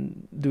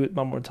 and do it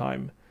one more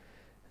time.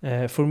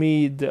 For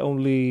me, the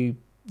only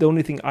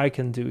thing I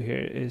can do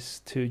here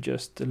is to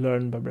just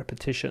learn by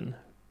repetition.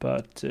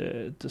 But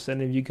does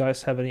any of you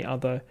guys have any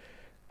other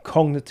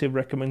cognitive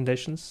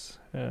recommendations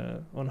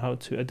on how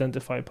to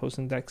identify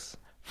opposing decks?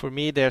 For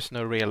me, there's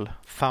no real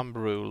thumb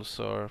rules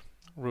or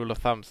rule of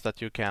thumbs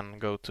that you can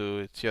go to.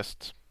 It's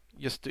just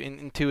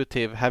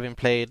intuitive, having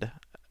played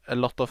a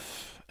lot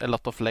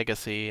of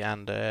Legacy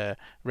and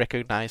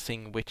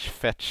recognizing which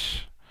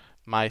fetch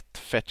might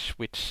fetch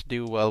which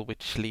duel,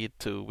 which lead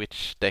to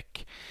which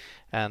deck,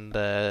 and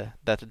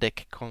that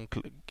deck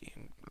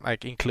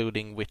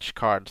including which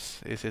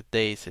cards. Is it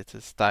Daze? Is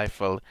it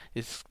Stifle?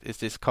 Is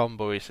this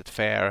combo? Is it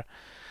fair?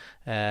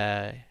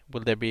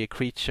 Will there be a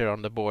creature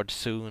on the board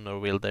soon, or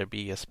will there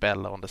be a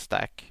spell on the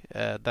stack?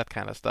 That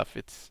kind of stuff.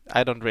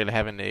 I don't really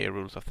have any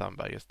rules of thumb.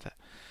 I just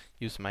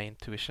use my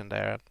intuition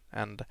there,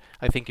 and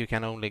I think you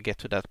can only get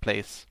to that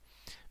place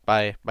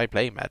by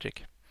playing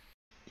Magic.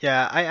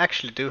 Yeah, I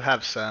actually do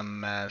have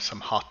some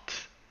hot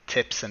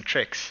tips and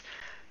tricks.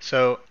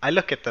 So I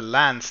look at the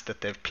lands that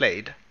they've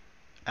played,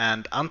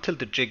 and until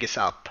the jig is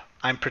up,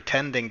 I'm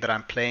pretending that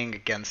I'm playing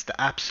against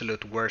the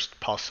absolute worst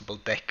possible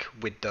deck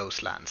with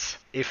those lands.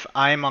 If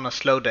I'm on a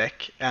slow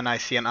deck and I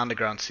see an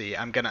Underground Sea,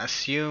 I'm gonna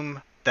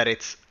assume that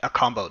it's a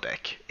combo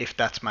deck, if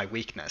that's my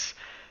weakness.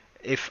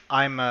 If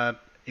I'm a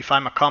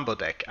combo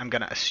deck, I'm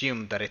gonna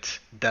assume that it's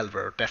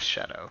Delver or Death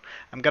Shadow.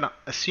 I'm gonna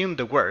assume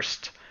the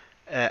worst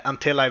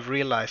until I've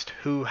realized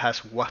who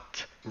has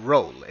what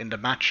role in the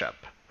matchup.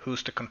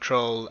 Who's the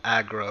control,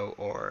 aggro,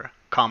 or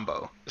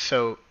combo.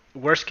 So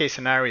worst case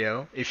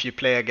scenario, if you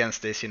play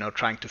against this,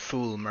 trying to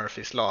fool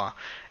Murphy's Law,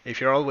 if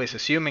you're always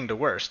assuming the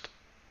worst,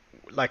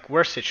 like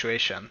worst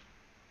situation,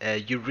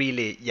 you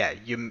really,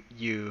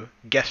 you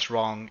guess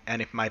wrong,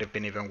 and it might have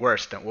been even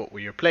worse than what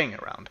you're playing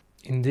around.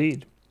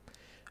 Indeed.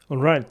 All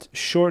right,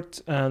 short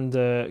and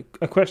a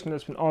question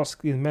that's been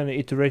asked in many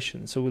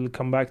iterations, so we'll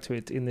come back to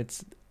it in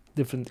its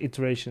different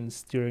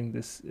iterations during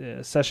this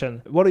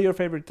session. What are your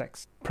favorite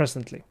decks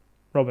presently,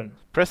 Robin?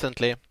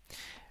 Presently,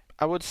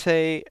 I would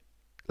say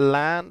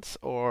lands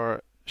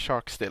or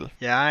Shark still.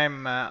 Yeah,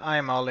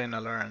 I'm all in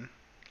Alluren.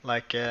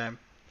 Like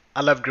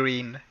I love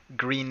green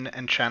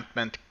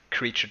enchantment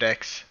creature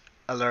decks.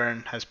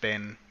 Alluren has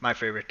been my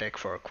favorite deck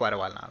for quite a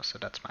while now, so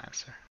that's my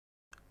answer.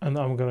 And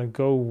I'm gonna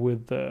go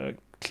with the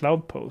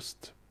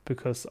Cloudpost,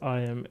 because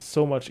I am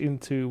so much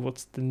into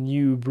what's the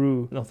new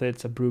brew. Not that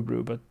it's a brew,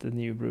 but the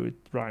new brew, it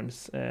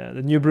rhymes.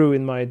 The new brew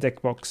in my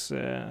deck box.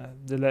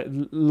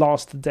 The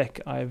last deck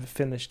I've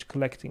finished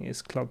collecting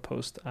is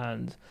Cloudpost,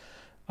 and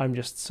I'm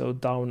just so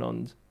down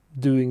on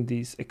doing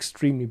these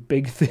extremely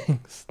big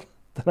things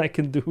that I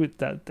can do with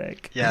that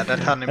deck. Yeah, that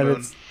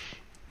honeymoon.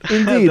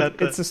 Indeed,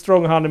 it's a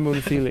strong honeymoon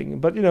feeling.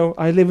 But,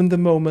 I live in the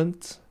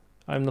moment.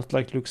 I'm not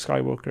like Luke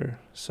Skywalker.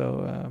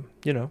 So,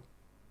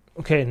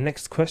 Okay,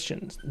 next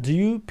question. Do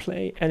you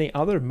play any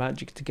other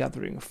Magic the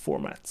Gathering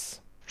formats?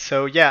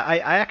 So yeah, I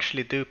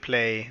actually do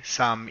play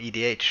some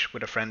EDH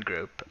with a friend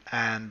group,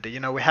 and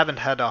we haven't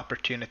had the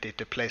opportunity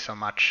to play so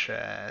much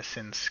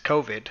since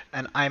COVID,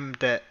 and I'm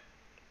the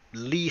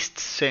least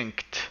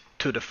synced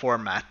to the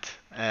format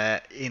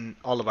in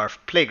all of our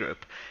play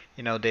group.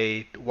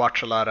 They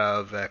watch a lot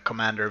of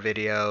Commander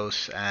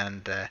videos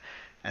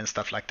and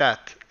stuff like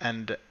that,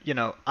 and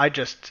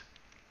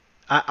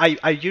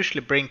I usually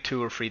bring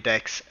 2 or 3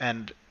 decks,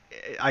 and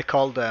I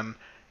call them,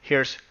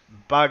 here's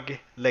Bug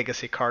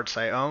Legacy cards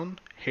I own,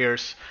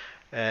 here's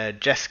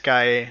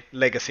Jeskai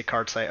Legacy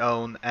cards I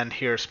own, and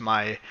here's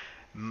my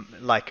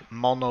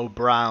mono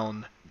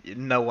brown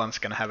no one's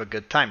gonna have a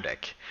good time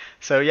deck.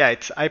 So yeah,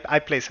 I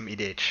play some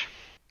EDH.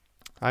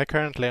 I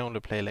currently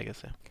only play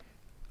Legacy.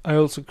 I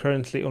also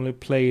currently only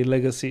play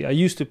Legacy. I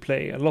used to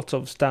play a lot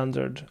of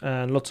Standard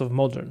and lots of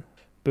Modern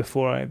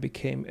before I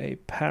became a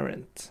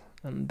parent,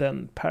 and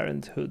then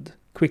parenthood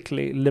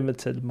quickly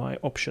limited my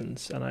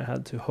options, and I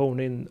had to hone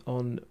in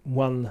on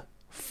one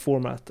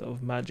format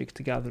of Magic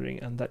the Gathering,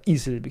 and that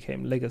easily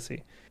became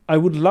Legacy. I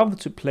would love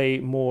to play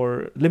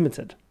more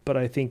Limited, but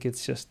I think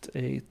it's just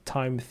a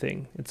time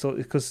thing. It's all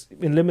because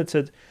in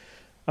Limited,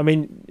 I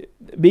mean,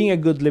 being a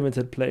good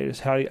Limited player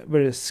is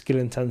very skill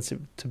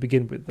intensive to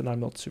begin with, and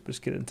I'm not super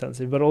skill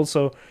intensive, but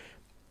also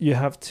you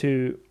have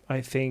to, I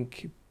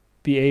think,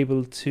 be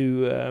able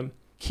to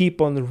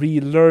keep on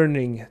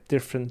relearning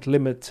different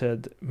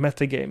Limited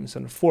metagames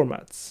and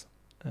formats,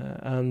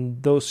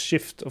 and those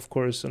shift, of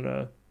course, on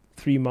a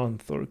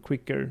 3-month or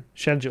quicker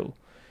schedule.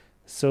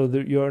 So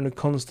you're on a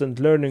constant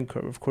learning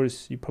curve. Of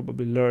course, you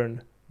probably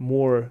learn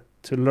more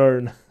to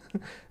learn.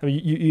 I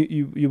mean,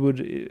 you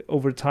would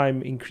over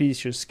time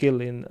increase your skill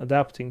in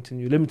adapting to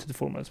new Limited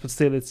formats, but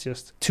still, it's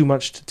just too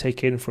much to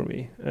take in for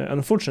me,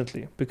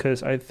 unfortunately,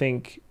 because I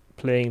think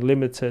playing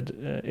Limited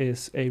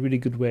is a really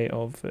good way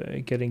of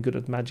getting good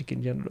at Magic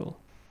in general.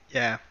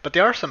 Yeah, but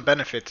there are some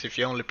benefits if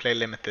you only play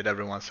Limited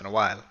every once in a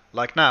while.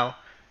 Like now,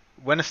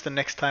 when is the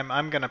next time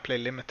I'm gonna play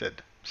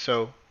Limited?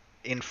 So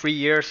in 3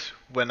 years,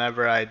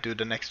 whenever I do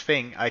the next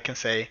thing, I can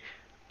say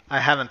I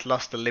haven't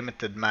lost a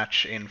Limited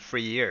match in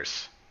 3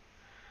 years,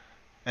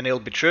 and it'll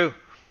be true.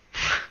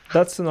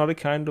 That's another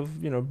kind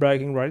of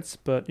bragging rights,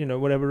 but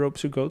whatever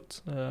ropes you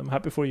got, I'm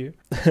happy for you.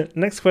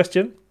 Next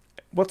question: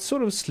 what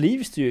sort of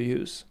sleeves do you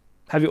use?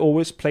 Have you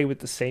always played with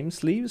the same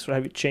sleeves, or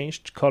have you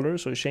changed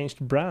colors or changed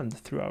brand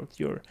throughout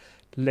your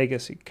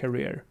Legacy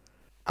career?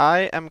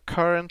 I am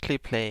currently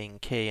playing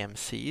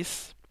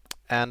KMCs,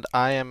 and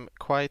I am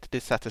quite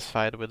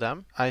dissatisfied with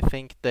them. I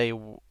think they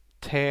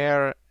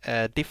tear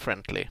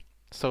differently,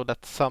 so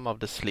that some of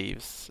the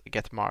sleeves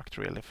get marked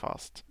really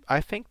fast. I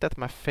think that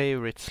my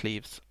favorite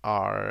sleeves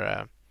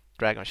are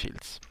Dragon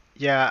Shields.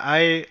 Yeah,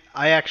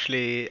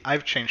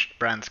 I've changed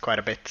brands quite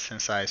a bit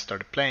since I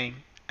started playing,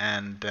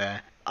 and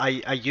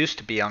I used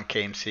to be on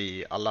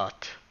KMC a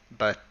lot,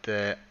 but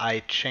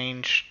I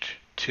changed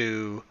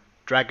to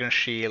Dragon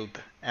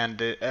Shield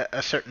and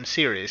a certain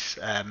series,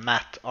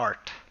 matte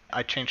art.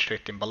 I changed to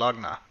it in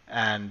Bologna,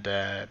 and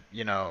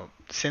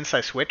since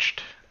I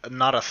switched,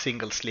 not a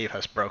single sleeve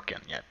has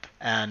broken yet.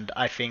 And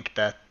I think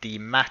that the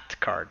matte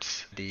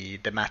cards, the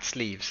matte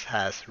sleeves,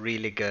 has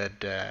really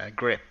good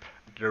grip.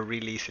 They're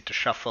really easy to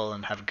shuffle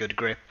and have good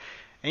grip.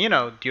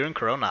 And during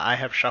Corona, I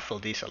have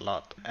shuffled these a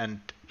lot, and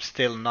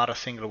still not a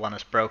single one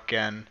is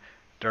broken.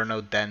 There are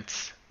no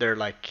dents. They're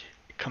like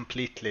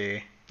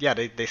completely, yeah,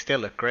 they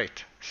still look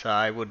great. So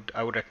I would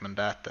recommend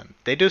that. And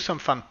they do some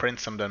fun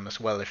prints on them as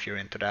well if you're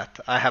into that.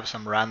 I have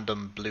some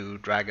random blue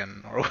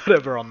dragon or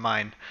whatever on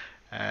mine.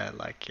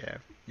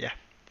 Yeah,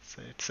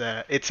 it's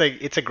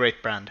a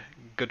great brand,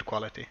 good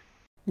quality.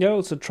 Yeah, I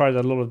also tried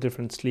a lot of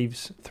different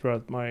sleeves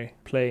throughout my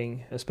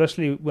playing,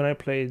 especially when I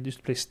used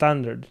to play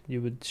standard. You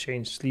would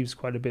change sleeves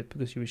quite a bit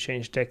because you would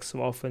change decks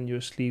so often.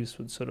 Your sleeves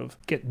would sort of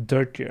get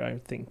dirtier, I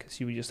think, because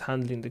you were just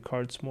handling the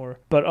cards more.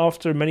 But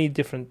after many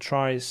different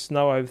tries,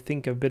 now I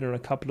think I've been on a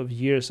couple of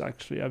years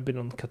actually. I've been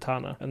on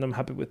Katana and I'm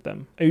happy with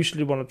them. I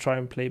usually want to try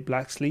and play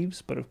black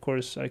sleeves, but of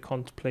course I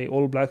can't play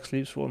all black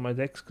sleeves for all my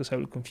decks because I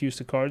will confuse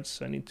the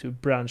cards. I need to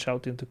branch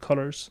out into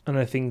colors, and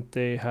I think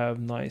they have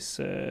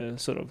nice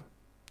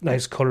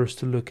nice colors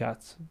to look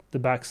at. The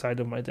backside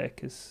of my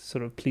deck is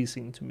sort of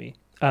pleasing to me.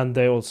 And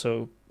they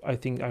also, I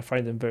think I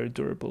find them very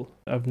durable.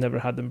 I've never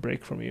had them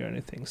break from me or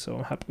anything, so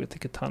I'm happy with the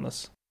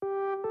Katanas.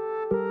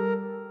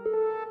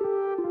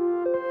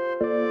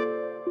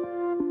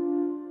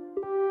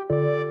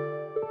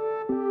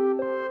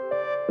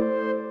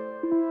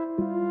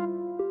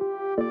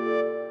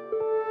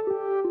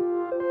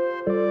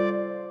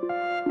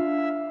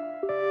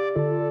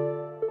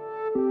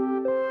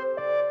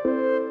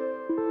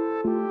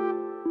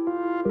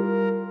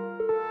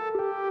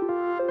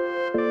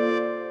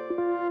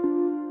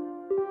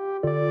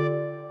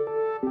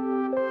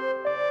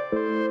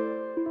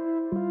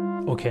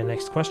 Okay,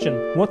 next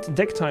question. What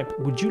deck type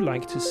would you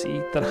like to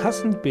see that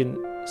hasn't been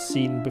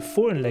seen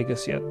before in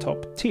Legacy at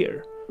top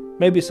tier?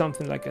 Maybe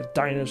something like a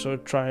Dinosaur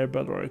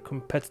Tribal or a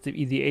competitive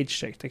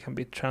EDH deck that can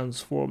be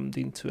transformed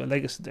into a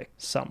Legacy deck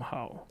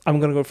somehow. I'm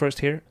gonna go first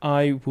here.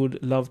 I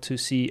would love to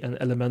see an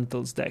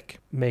Elementals deck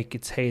make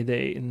its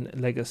heyday in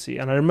Legacy.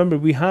 And I remember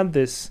we had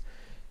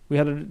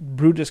a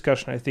brew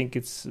discussion, I think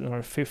it's in our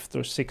 5th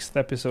or 6th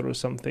episode or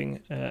something,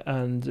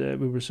 and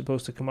we were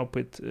supposed to come up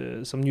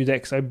with some new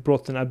decks. I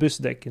brought an Abyss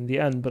deck in the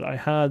end, but I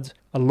had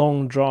a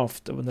long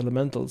draft of an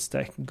Elementals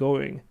deck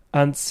going.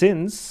 And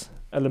since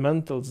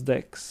Elementals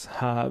decks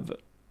have,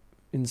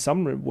 in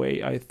some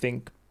way, I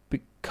think,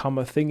 become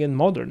a thing in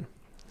Modern,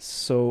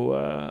 so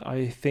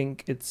I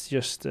think it's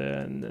just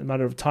a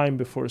matter of time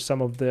before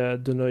some of the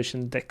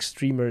donation deck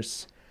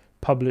streamers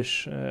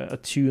publish a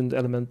tuned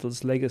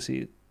Elementals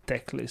Legacy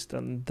deck list,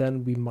 and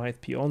then we might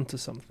be onto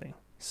something.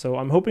 So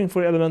I'm hoping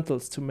for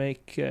Elementals to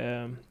make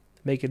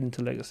it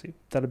into Legacy.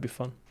 That'd be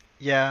fun.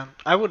 Yeah,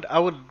 I would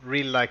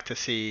really like to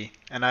see,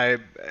 and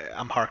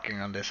I'm harking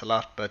on this a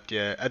lot, but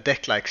yeah, a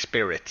deck like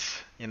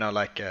Spirits,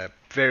 like a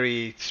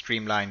very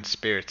streamlined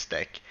Spirits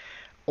deck,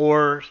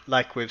 or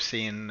like we've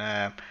seen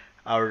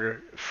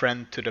our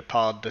friend to the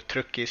pod, the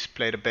Truckis,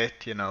 played a bit,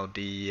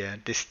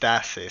 the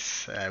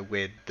Stasis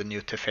with the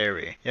new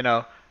Teferi.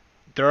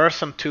 There are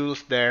some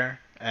tools there.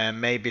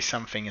 Maybe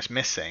something is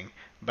missing,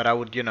 but I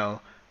would,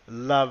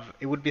 love,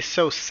 it would be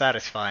so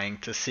satisfying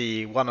to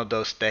see one of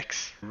those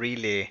decks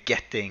really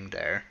getting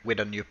there with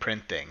a new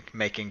printing,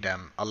 making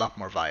them a lot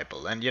more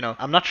viable. And,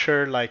 I'm not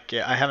sure,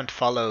 I haven't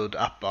followed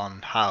up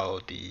on how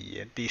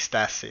the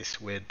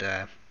Stasis with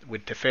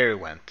Teferi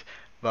went,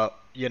 but,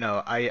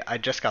 I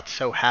just got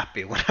so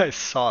happy when I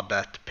saw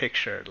that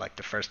picture, like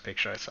the first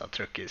picture I saw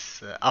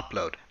Truckis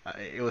upload.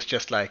 It was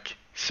just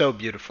so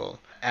beautiful.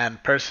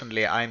 And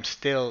personally, I'm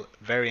still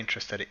very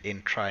interested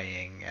in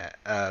trying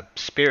a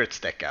Spirits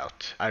deck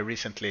out. I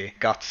recently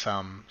got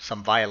some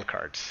Vial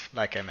cards,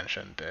 like I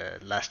mentioned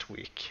last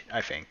week,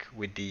 I think,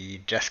 with the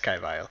Jeskai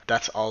Vial.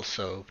 That's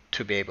also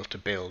to be able to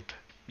build,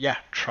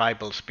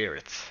 tribal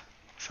spirits.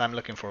 So I'm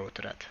looking forward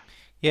to that.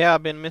 Yeah,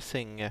 I've been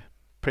missing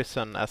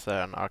Prison as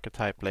an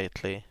archetype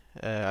lately.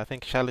 I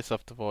think Chalice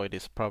of the Void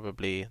is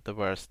probably the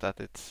worst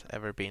that it's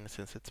ever been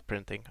since it's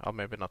printing, or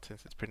maybe not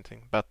since it's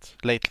printing, but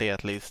lately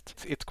at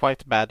least. It's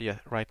quite bad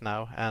right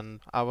now, and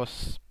I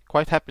was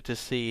quite happy to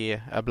see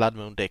a Blood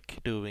Moon deck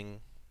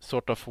doing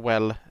sort of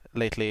well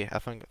lately. I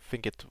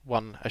think it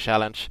won a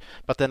challenge,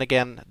 but then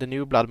again, the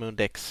new Blood Moon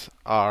decks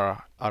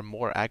are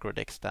more aggro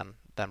decks than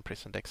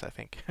Prison decks, I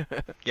think.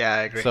 Yeah,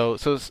 I agree. So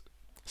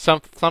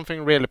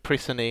something really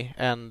prisony,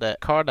 and a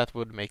card that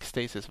would make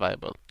Stasis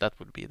viable. That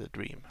would be the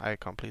dream. I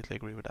completely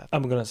agree with that.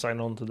 I'm gonna sign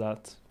on to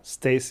that.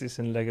 Stasis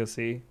in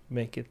Legacy,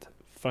 make it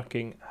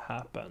fucking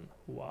happen?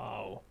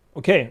 Wow.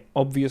 Okay,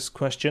 obvious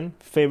question.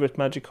 Favorite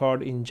Magic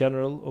card in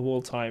general of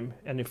all time,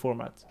 any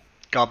format?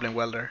 Goblin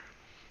Welder.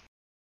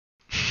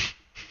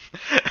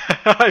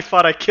 I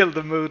thought I killed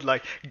the mood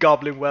like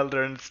Goblin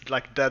Welder and it's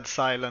like dead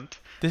silent.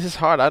 This is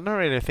hard. I don't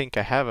really think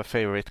I have a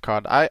favorite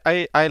card.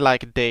 I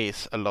like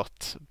Days a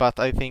lot, but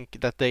I think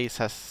that Days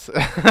has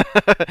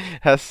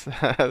has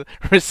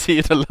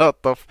received a lot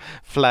of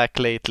flack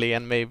lately,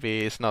 and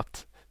maybe it's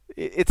not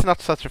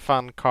such a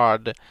fun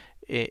card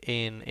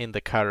in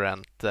the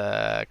current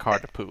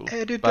card pool.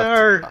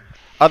 Editor. But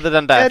other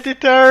than that,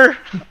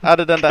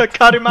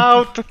 Cut him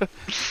out.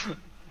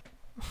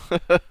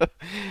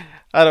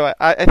 Otherwise,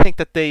 I think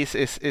that Days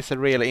is a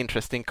really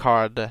interesting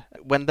card.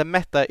 When the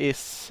meta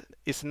is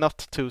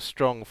not too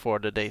strong for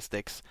the Days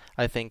decks,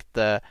 I think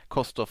the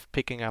cost of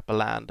picking up a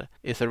land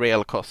is a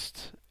real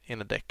cost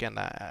in a deck, and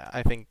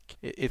I think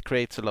it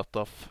creates a lot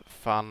of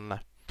fun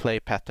play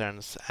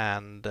patterns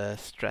and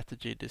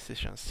strategy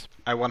decisions.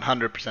 I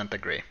 100%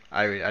 agree.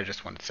 I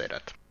just want to say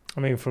that.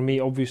 I mean, for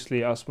me, obviously,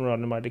 Asmoran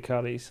and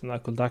Madikalis and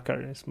Akul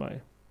Dakar is my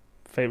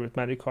favorite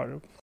Magic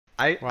card.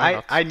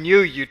 I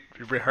knew you'd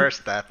rehearse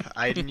that.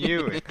 I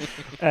knew it.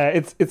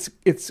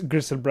 It's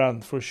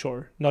Griselbrand for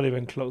sure. Not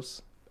even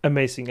close.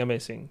 Amazing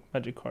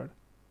Magic card.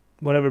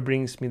 Whatever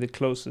brings me the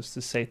closest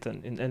to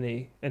Satan in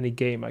any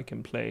game I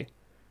can play,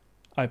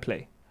 I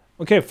play.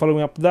 Okay,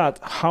 following up that,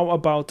 how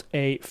about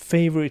a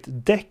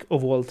favorite deck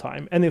of all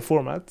time, any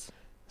format?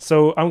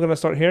 So I'm gonna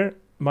start here.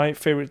 My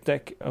favorite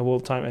deck of all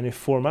time, any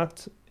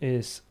format,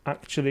 is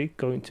actually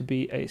going to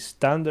be a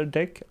standard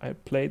deck. I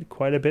played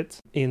quite a bit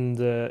in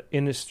the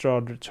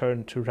Innistrad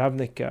Return to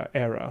Ravnica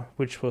era,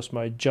 which was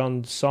my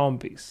Jund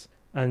Zombies.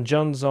 And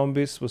Jund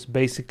Zombies was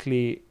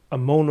basically a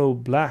mono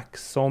black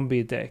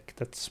zombie deck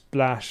that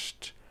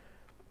splashed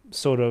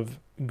sort of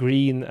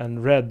green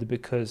and red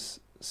because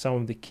some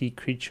of the key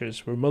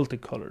creatures were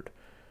multicolored,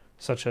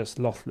 such as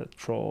Lothlet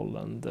Troll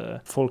and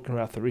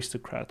Falkenrath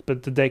Aristocrat.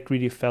 But the deck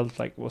really felt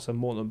like it was a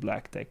mono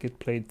black deck. It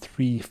played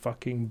 3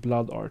 fucking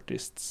blood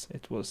artists.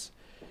 It was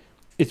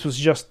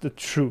just the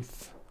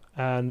truth.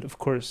 And of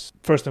course,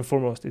 first and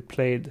foremost, it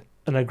played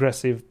an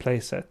aggressive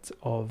playset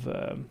of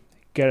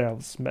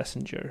Geralt's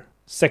Messenger.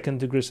 Second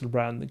to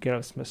Griselbrand,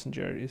 Geralt's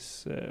Messenger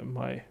is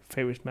my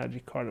favorite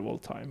Magic card of all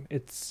time.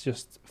 It's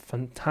just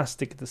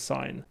fantastic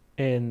design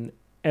in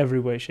every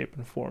way, shape,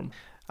 and form.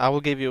 I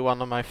will give you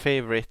one of my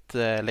favorite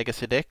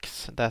legacy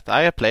decks that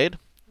I have played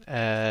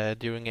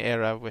during an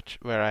era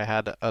where I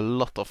had a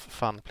lot of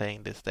fun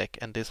playing this deck,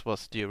 and this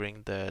was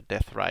during the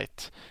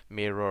Deathrite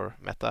Mirror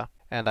meta.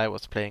 And I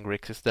was playing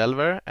Grixis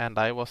Delver, and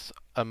I was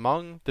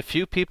among the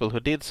few people who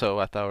did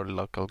so at our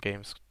local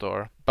game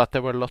store. But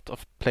there were a lot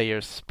of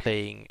players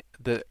playing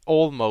the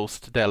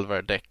almost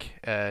Delver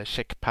deck,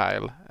 Check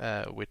Pile,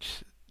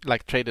 which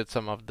like traded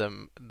some of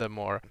the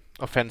more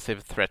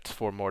offensive threats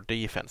for more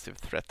defensive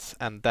threats,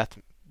 and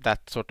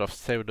that sort of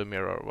pseudo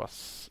mirror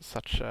was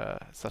such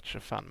a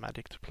fun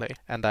Magic to play.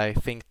 And I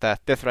think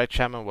that Deathrite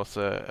Shaman was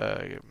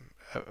a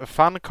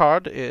fun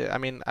card. I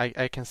mean,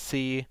 I can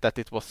see that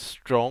it was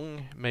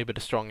strong, maybe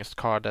the strongest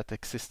card that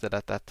existed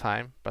at that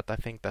time, but I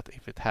think that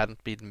if it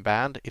hadn't been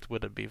banned, it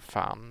would have been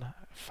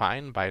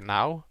fine by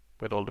now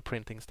with all the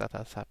printings that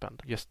has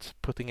happened. Just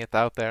putting it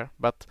out there.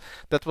 But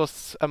that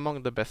was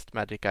among the best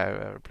Magic I've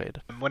ever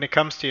played. When it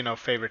comes to,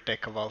 favorite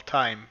deck of all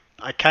time,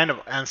 I kind of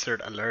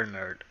answered a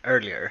learner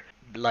earlier.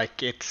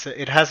 Like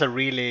it has a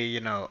really,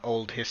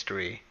 old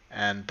history,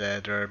 and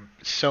there are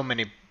so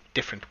many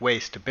different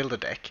ways to build a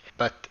deck.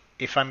 But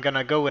if I'm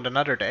gonna go with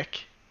another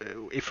deck,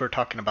 if we're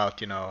talking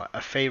about,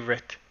 a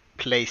favorite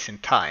place in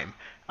time,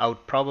 I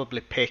would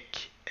probably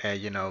pick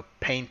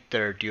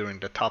Painter during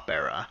the top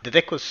era. The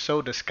deck was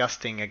so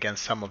disgusting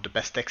against some of the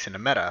best decks in the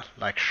meta,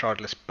 like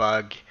Shardless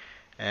Bug,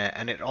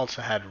 and it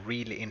also had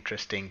really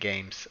interesting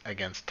games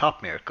against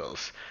Top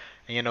Miracles.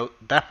 And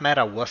that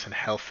meta wasn't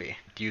healthy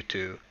due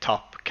to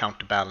top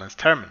counterbalance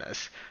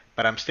Terminus,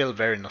 but I'm still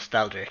very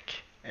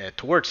nostalgic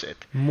towards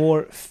it.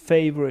 More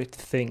favorite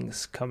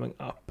things coming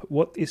up.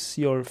 What is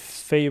your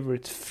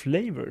favorite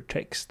flavor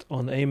text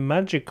on a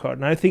Magic card?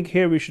 And I think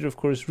here we should, of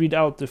course, read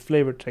out the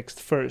flavor text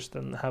first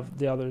and have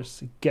the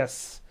others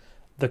guess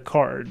the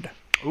card.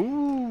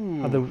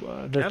 Ooh,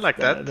 I like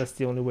that. That's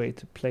the only way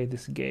to play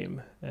this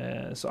game.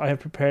 So I have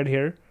prepared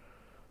here.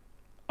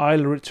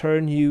 I'll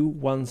return you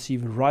once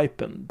you've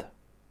ripened,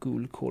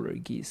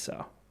 Ghoulcaller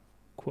Giza.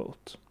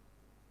 Quote.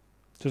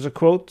 There's a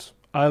quote.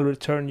 I'll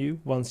return you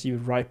once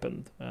you've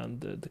ripened,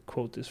 and the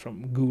quote is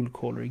from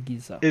Ghoulcaller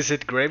Giza. Is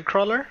it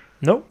Gravecrawler?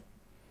 No.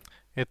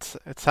 It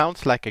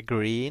sounds like a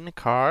green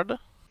card.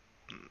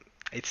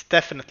 It's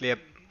definitely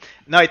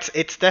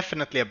it's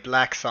definitely a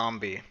black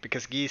zombie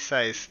because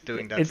Giza is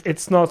doing that.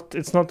 It's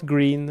not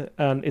green,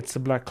 and it's a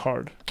black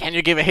card. Can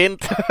you give a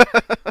hint?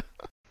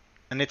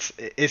 And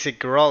is it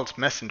Geralt's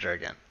Messenger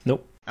again?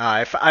 Nope.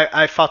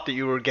 I thought that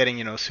you were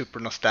getting super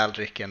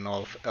nostalgic and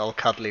all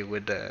cuddly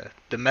with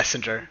the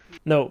Messenger.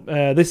 No,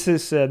 this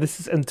is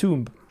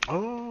Entomb.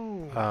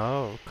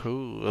 Oh,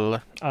 cool.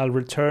 I'll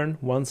return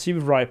once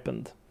you've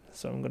ripened.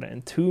 So I'm gonna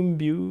entomb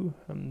you,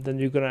 and then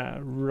you're gonna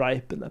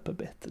ripen up a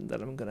bit, and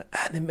then I'm gonna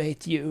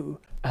animate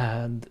you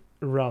and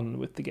run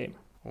with the game.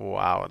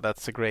 Wow,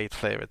 that's a great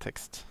flavor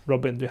text.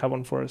 Robin, do you have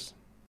one for us?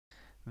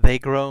 They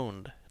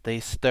groaned, they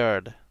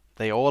stirred,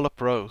 they all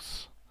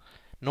uprose,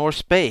 nor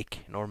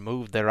spake, nor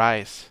moved their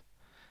eyes.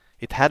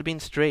 It had been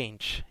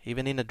strange,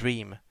 even in a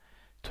dream,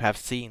 to have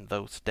seen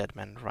those dead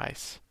men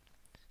rise.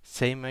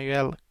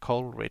 Samuel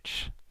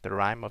Coleridge, The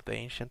Rime of the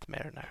Ancient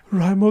Mariner.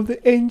 Rime of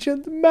the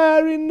Ancient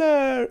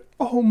Mariner!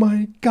 Oh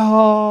my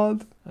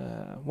god!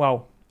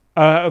 Wow.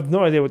 I have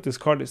no idea what this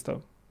card is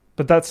though.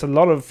 But that's a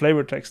lot of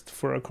flavor text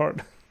for a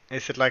card.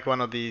 Is it like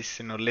one of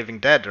these, Living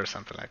Dead or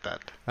something like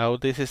that? Oh,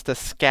 this is the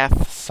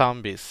Scath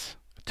Zombies.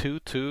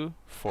 2/2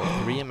 for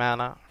 3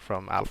 mana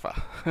from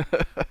Alpha.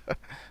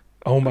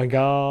 Oh my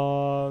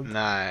god.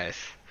 Nice.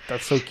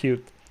 That's so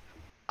cute.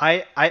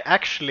 I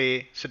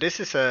actually, so this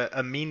is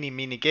a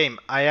mini game.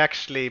 I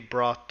actually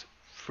brought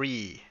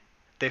 3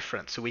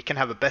 different, so we can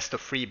have a best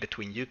of 3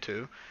 between you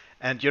two,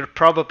 and you'll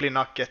probably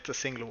not get a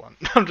single one.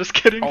 I'm just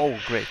kidding. Oh,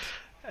 great.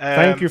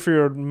 Thank you for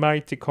your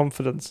mighty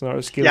confidence in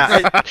our skills.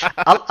 Yeah,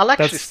 I'll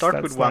actually start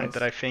that's with one nice.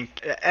 that I think,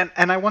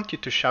 and I want you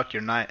to shout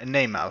your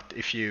name out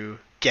if you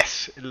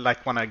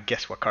want to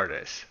guess what card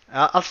it is.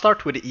 I'll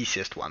start with the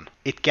easiest one.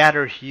 It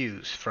gathers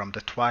hues from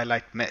the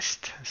twilight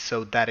mist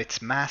so that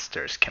its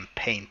masters can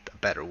paint a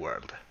better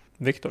world.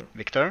 Victor,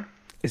 Victor?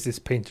 is this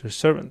Painter's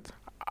Servant?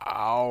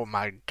 Oh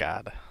my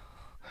god.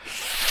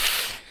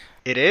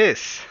 It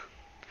is.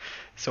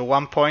 So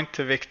 1 point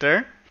to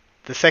Victor.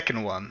 The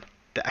second one.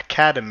 The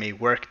Academy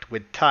worked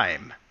with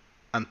time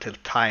until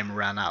time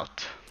ran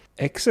out.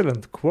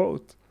 Excellent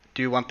quote.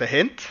 Do you want a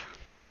hint?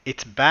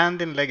 It's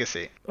banned in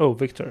Legacy. Oh,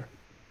 Victor.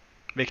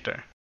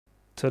 Victor.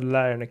 To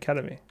Larian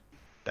Academy.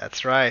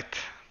 That's right.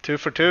 2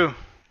 for 2.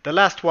 The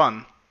last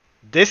one.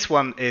 This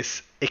one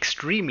is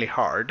extremely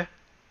hard,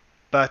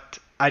 but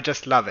I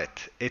just love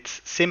it.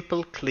 It's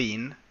simple,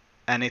 clean,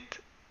 and it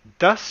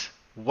does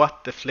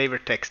what the flavor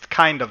text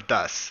kind of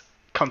does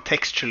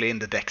contextually in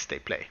the decks they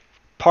play.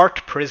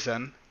 Part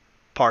prison,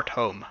 part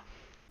home.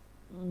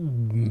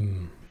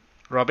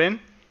 Robin?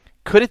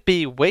 Could it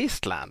be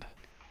Wasteland?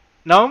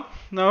 No.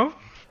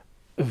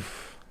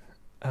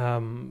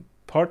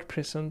 Part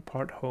prison,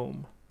 part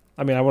home.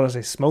 I mean, I want to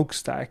say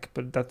smokestack,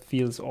 but that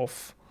feels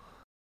off.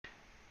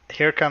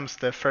 Here comes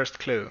the first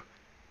clue.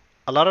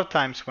 A lot of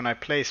times when I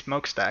play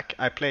smokestack,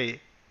 I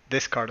play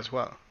this card as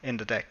well in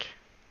the deck.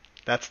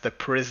 That's the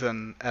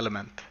prison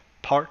element.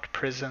 Part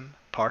prison,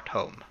 part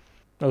home.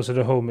 Oh, so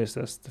the home is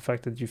this, the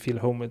fact that you feel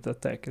home with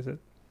that deck, is it?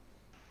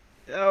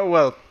 Oh,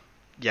 well,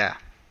 yeah.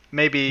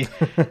 Maybe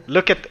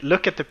look at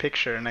the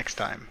picture next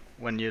time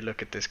when you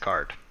look at this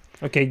card.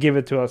 Okay, give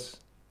it to us.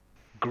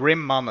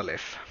 Grim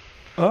Monolith.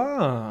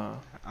 Ah.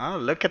 Oh,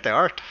 look at the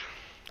art.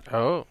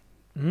 Oh.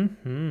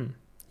 Mm-hmm.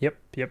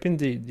 Yep,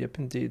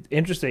 indeed.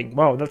 Interesting.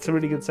 Wow, that's a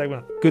really good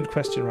segment. Good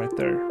question right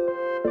there.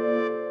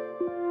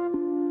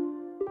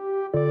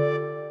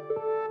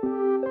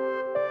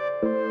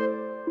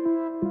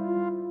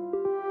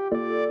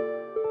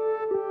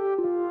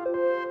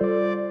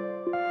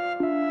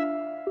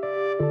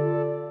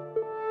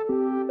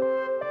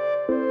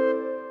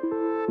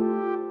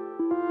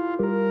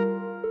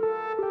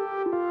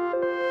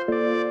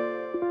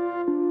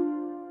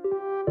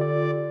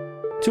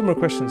 Two more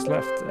questions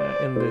left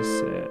in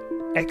this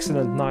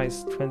excellent,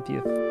 nice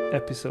 20th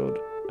episode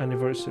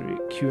anniversary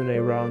Q&A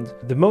round.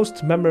 The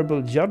most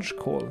memorable judge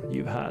call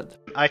you've had?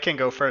 I can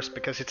go first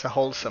because it's a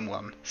wholesome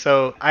one.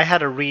 So I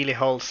had a really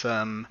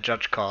wholesome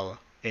judge call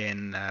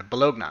in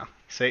Bologna.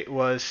 So it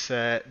was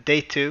day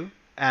 2,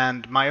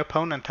 and my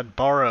opponent had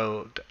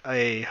borrowed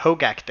a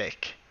Hogak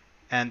deck,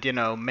 and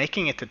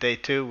making it to day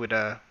 2 with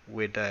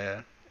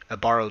a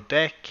borrowed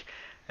deck.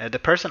 The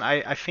person,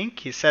 I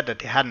think he said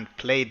that he hadn't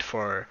played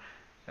for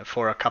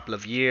a couple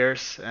of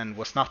years and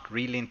was not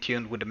really in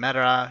tune with the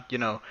meta,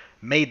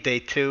 made day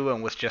 2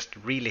 and was just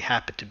really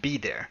happy to be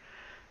there.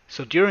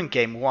 So during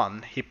game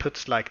 1, he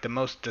puts like the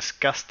most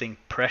disgusting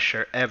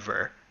pressure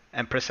ever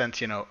and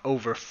presents,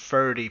 over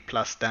 30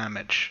 plus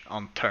damage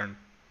on turn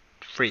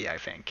 3, I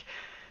think.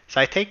 So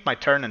I take my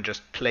turn and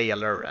just play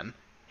Aluren.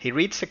 He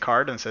reads the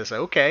card and says,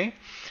 okay.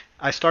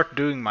 I start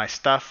doing my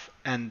stuff,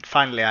 and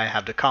finally I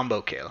have the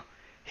combo kill.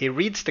 He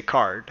reads the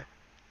card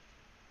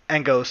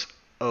and goes,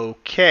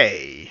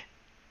 okay.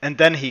 And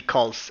then he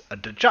calls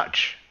the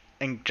judge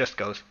and just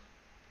goes,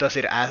 does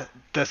it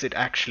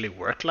actually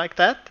work like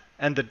that?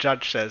 And the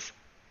judge says,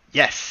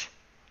 yes.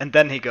 And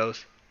then he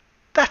goes,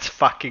 that's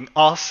fucking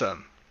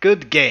awesome.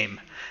 Good game.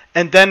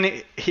 And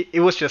then it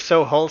was just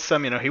so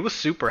wholesome, he was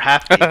super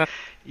happy.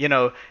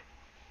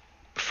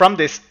 From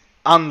this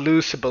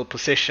unlosable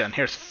position,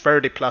 here's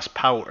 30 plus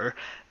power.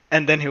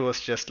 And then he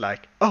was just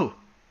like, oh,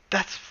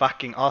 that's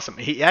fucking awesome.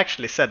 He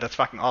actually said that's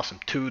fucking awesome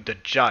to the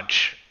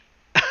judge.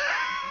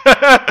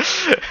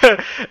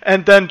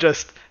 And then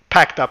just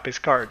packed up his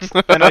cards.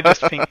 And I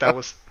just think that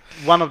was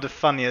one of the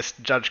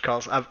funniest judge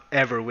calls I've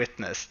ever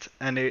witnessed.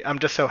 And I'm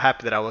just so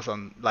happy that I was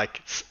on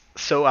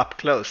so up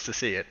close to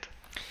see it.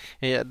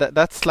 Yeah,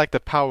 that's like the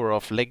power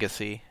of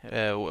Legacy.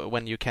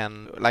 When you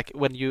can, like,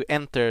 when you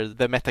enter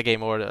the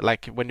metagame, or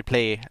like when you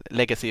play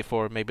Legacy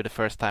for maybe the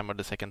first time or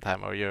the second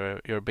time, or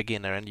you're a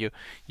beginner, and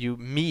you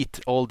meet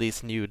all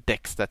these new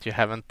decks that you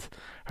haven't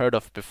heard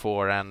of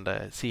before, and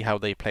see how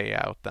they play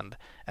out,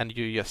 and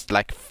you just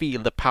like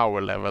feel the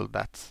power level.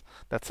 That's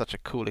such a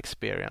cool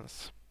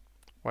experience.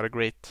 What a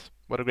great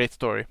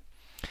story.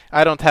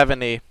 I don't have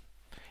any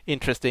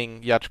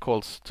interesting judge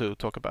calls to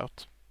talk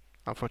about,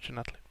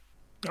 unfortunately.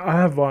 I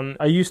have one.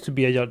 I used to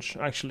be a judge,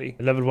 actually.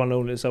 Level 1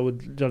 only, so I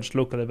would judge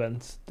local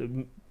events.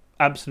 The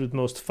absolute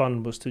most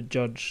fun was to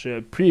judge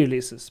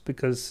pre-releases,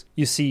 because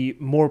you see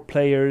more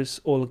players,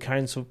 all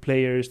kinds of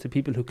players, the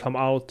people who come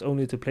out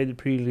only to play the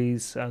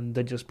pre-release, and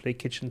they just play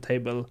kitchen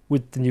table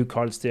with the new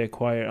cards they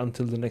acquire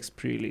until the next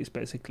pre-release,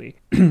 basically.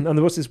 And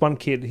there was this one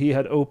kid, he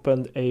had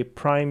opened a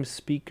Prime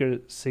Speaker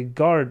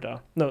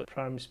Zegarda. No,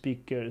 Prime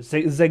Speaker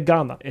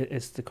Zegana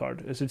is the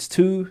card. So it's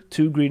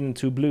two green and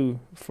 2 blue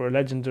for a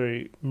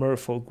legendary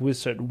Merfolk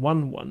Wizard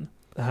 1/1.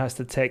 Has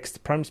the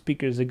text: Prime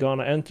Speaker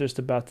Zegana enters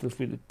the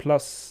battlefield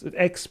plus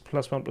X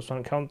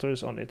 +1/+1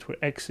 counters on it, where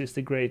X is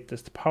the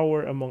greatest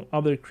power among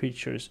other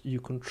creatures you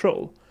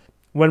control.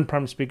 When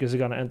Prime Speaker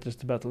Zegana enters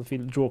the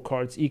battlefield, draw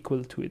cards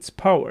equal to its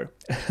power.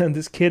 And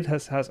this kid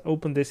has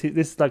opened this.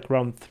 This is like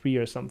round 3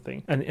 or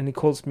something. And he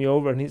calls me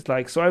over and he's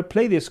like, so I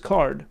play this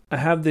card. I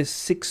have this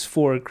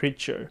 6/4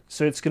 creature.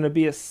 So it's going to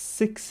be a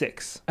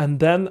 6/6. And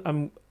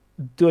then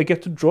do I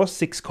get to draw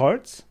 6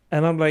 cards?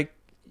 And I'm like,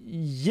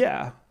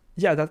 yeah,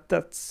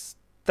 that's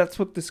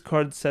what this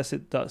card says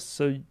it does.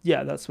 So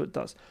yeah, that's what it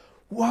does.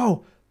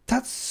 Wow,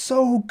 that's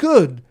so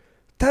good.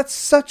 That's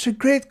such a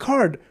great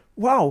card.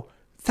 Wow,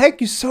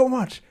 thank you so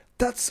much.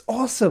 That's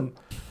awesome.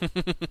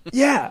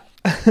 Yeah.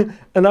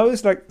 And I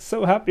was like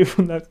so happy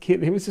from that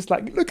kid. He was just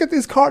like, look at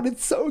this card.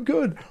 It's so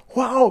good.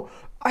 Wow,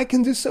 I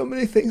can do so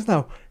many things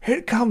now. Here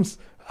it comes.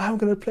 I'm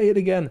going to play it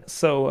again.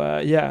 So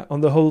yeah,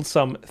 on the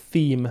wholesome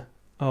theme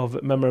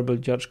of memorable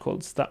judge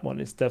calls, that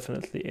one is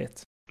definitely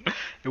it.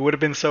 It would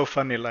have been so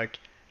funny, like,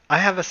 I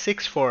have a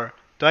 6/4.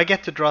 Do I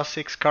get to draw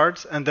 6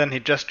 cards? And then he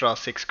just draws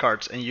 6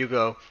 cards, and you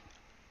go,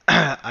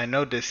 I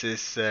know this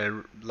is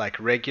like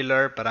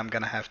regular, but I'm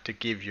gonna have to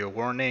give you a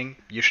warning.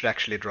 You should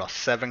actually draw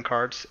 7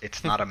 cards.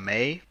 It's not a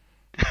May.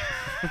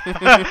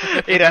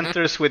 It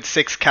enters with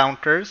 6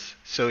 counters,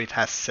 so it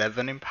has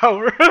 7 in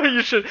power.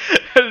 You should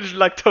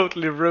like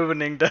totally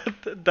ruining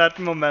that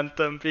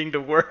momentum, being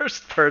the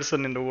worst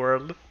person in the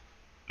world.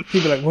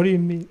 People are like, what do you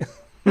mean?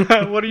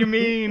 What do you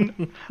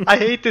mean? I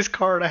hate this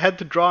card. I had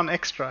to draw an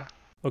extra.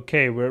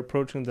 Okay, we're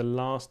approaching the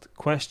last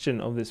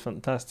question of this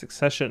fantastic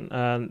session.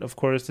 And of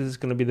course, this is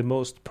going to be the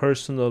most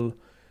personal,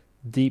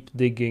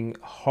 deep-digging,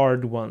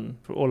 hard one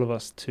for all of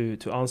us to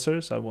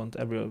answer. So I want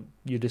every of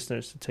you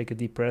listeners to take a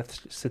deep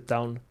breath, sit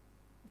down.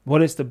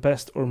 What is the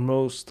best or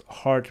most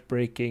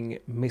heartbreaking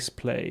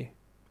misplay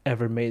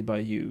ever made by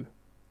you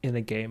in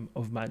a game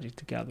of Magic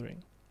the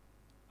Gathering?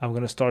 I'm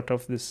going to start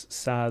off this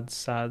sad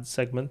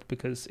segment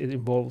because it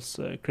involves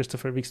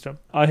Christopher Wikström.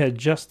 I had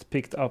just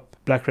picked up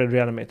Black Red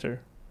Reanimator.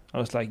 I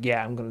was like,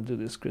 yeah, I'm going to do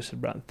this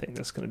Griselbrand thing.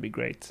 That's going to be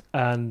great.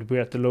 And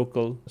we're at the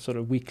local sort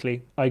of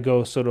weekly. I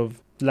go sort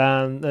of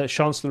land,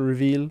 Chancellor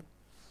Reveal,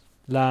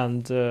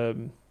 land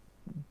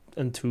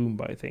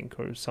Entomb, I think,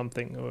 or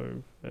something.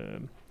 Or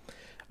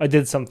I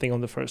did something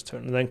on the first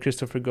turn. And then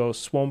Christopher goes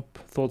Swamp,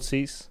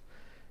 Thoughtseize.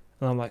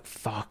 And I'm like,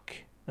 fuck.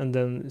 And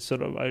then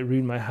sort of I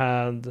read my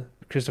hand.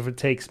 Christopher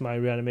takes my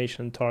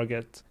reanimation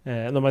target.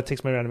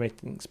 Takes my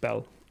reanimating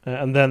spell.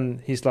 And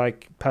then he's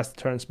like, pass the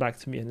turns back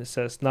to me, and he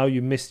says, now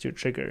you missed your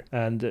trigger,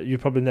 and you're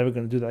probably never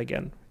going to do that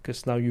again,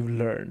 because now you've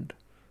learned.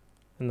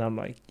 And I'm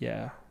like,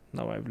 yeah,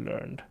 now I've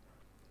learned.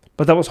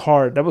 But that was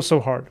hard. That was so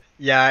hard.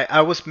 Yeah,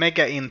 I was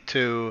mega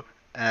into...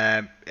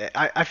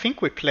 I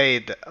think we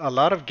played a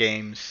lot of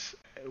games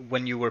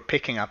when you were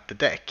picking up the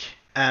deck.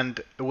 And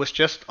it was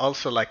just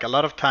also like a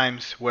lot of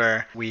times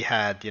where we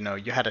had,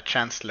 you had a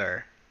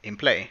Chancellor in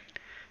play.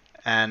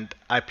 And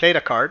I played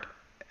a card.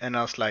 And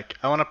I was like,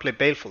 I want to play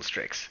Baleful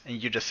Strix.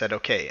 And you just said,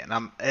 okay.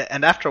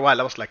 And after a while,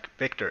 I was like,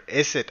 Victor,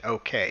 is it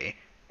okay?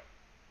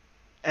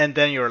 And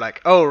then you were like,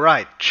 oh,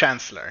 right,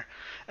 Chancellor.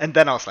 And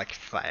then I was like,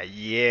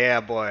 yeah,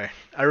 boy.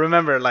 I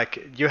remember,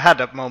 like, you had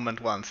that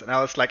moment once. And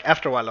I was like,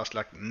 after a while, I was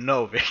like,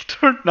 no,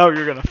 Victor, now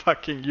you're going to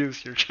fucking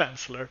use your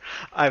Chancellor.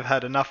 I've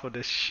had enough of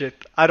this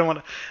shit. I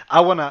want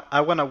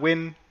to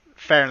win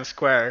fair and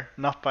square,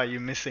 not by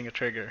you missing a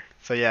trigger.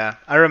 So yeah,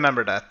 I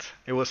remember that.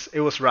 It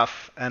was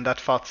rough, and that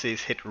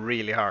Thoughtseize hit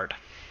really hard.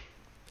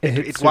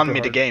 It won me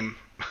the game,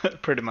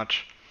 pretty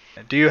much.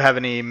 Do you have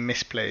any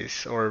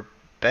misplays or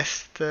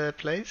best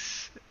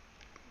plays,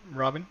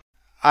 Robin?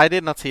 I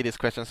did not see this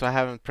question, so I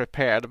haven't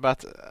prepared,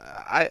 but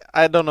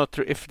I don't know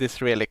if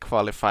this really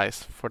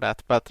qualifies for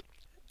that, but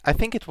I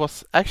think it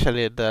was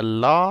actually the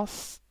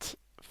last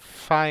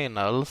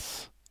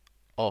finals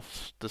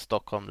of the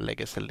Stockholm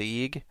Legacy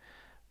League,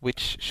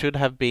 which should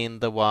have been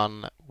the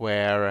one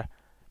where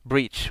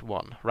Breach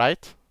won,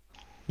 right?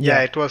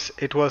 Yeah,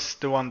 it was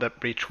the one that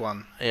Breach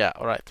won. Yeah,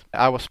 all right.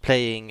 I was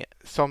playing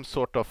some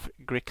sort of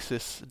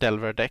Grixis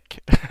Delver deck.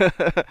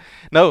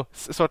 No,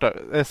 sort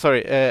of.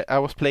 Sorry, I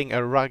was playing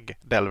a Rug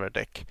Delver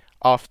deck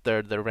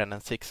after the Ren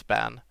and 6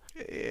 ban.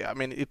 I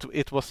mean,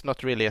 it was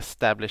not really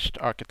established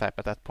archetype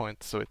at that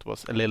point, so it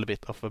was a little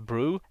bit of a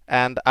brew.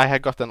 And I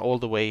had gotten all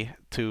the way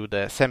to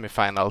the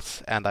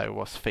semifinals, and I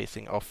was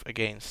facing off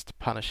against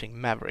Punishing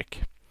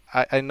Maverick.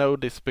 I know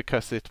this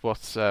because it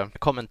was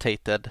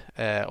commentated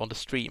on the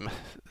stream,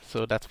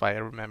 so that's why I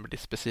remember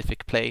this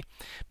specific play.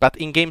 But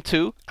in game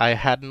 2, I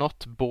had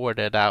not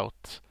boarded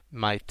out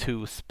my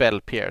 2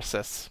 spell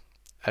pierces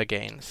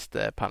against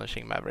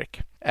Punishing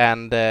Maverick.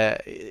 And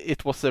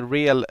it was a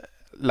real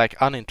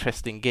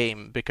uninteresting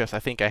game, because I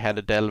think I had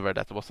a Delver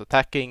that was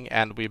attacking,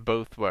 and we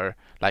both were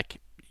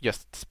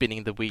just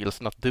spinning the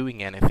wheels, not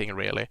doing anything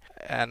really.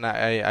 And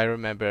I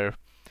remember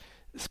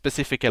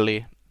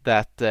specifically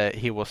that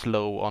he was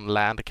low on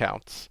land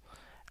counts,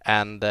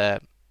 and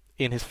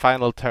in his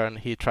final turn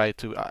he tried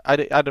to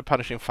either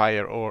Punishing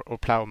Fire or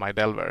plow my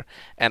Delver,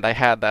 and I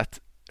had that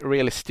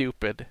really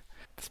stupid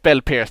spell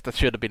pierce that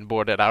should have been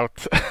boarded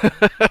out.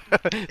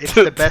 It's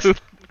the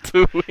best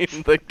to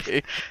win the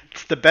game.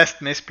 It's the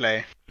best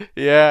misplay.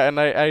 Yeah, and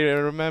I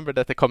remember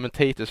that the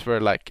commentators were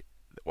like,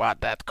 "Wow,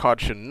 that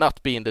card should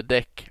not be in the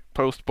deck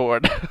post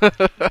board."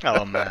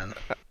 Oh man,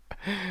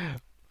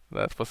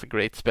 that was a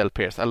great spell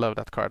pierce. I love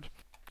that card.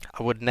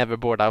 I would never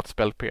board out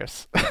spell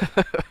pierce.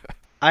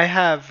 I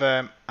have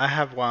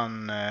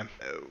one.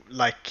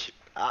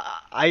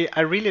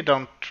 I really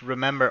don't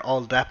remember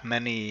all that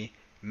many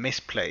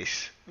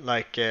misplays.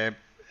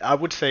 I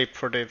would say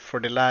for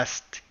the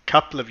last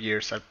couple of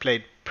years I've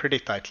played pretty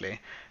tightly,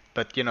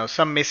 but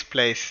some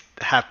misplays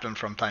happen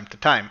from time to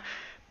time.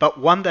 But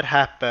one that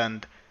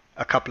happened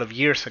a couple of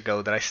years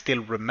ago that I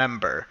still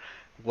remember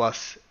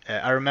was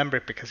I remember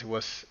it because it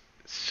was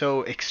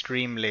so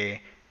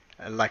extremely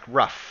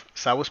rough.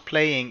 So I was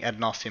playing Ad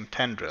Nauseam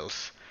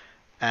Tendrils,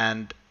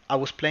 and I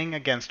was playing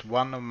against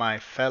one of my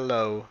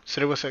fellow.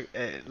 So there was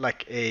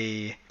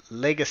a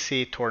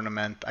legacy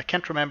tournament. I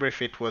can't remember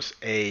if it was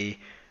a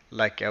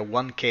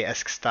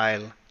 1K-esque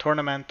style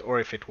tournament or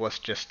if it was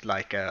just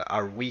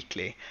our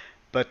weekly.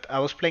 But I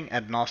was playing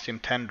Ad Nauseam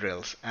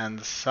Tendrils,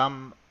 and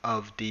some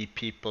of the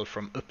people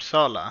from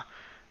Uppsala,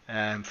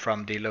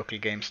 from the local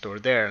game store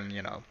there, and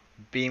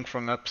being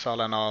from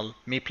Uppsala and all,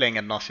 me playing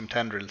Ad Nauseam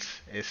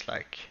Tendrils is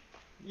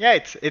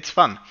it's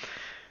fun.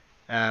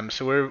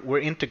 So we're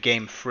into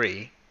game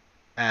 3,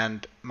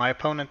 and my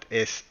opponent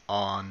is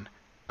on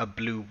a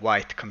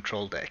blue-white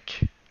control deck,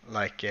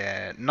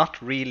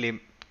 not really,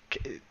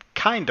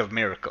 kind of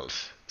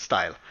Miracles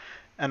style,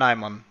 and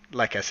I'm on,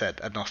 like I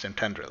said, Ad Nauseam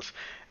Tendrils,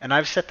 and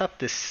I've set up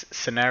this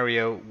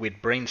scenario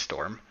with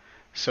Brainstorm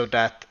so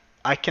that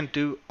I can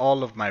do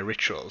all of my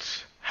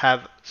rituals,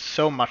 have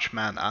so much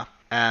mana,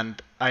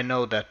 and I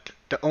know that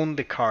the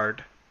only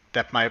card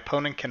that my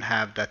opponent can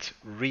have that's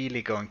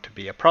really going to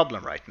be a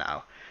problem right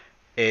now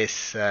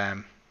is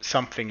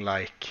something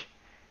like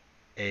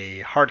a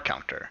hard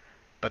counter.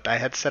 But I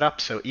had set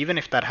up so even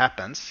if that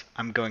happens,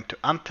 I'm going to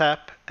untap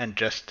and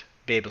just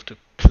be able to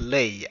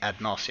play Ad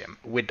Nauseam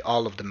with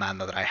all of the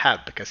mana that I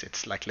have, because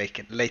it's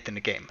late in the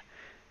game.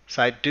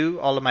 So I do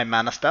all of my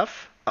mana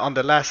stuff. On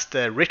the last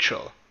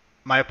ritual,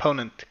 my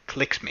opponent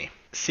clicks me,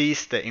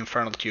 sees the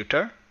Infernal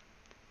Tutor,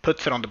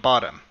 puts it on the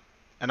bottom,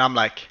 and I'm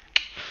like,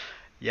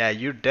 yeah,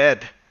 you're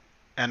dead.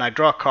 And I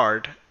draw a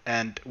card,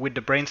 and with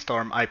the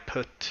Brainstorm I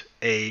put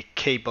a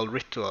Cable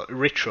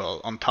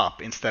Ritual on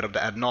top instead of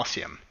the Ad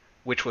Nauseam,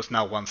 which was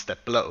now one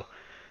step below.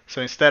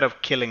 So instead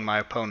of killing my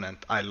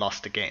opponent, I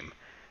lost the game,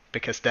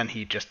 because then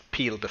he just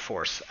peeled the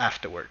force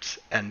afterwards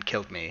and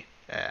killed me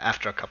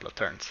after a couple of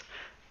turns.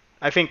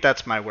 I think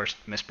that's my worst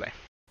misplay.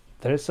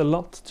 There is a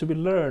lot to be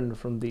learned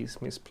from these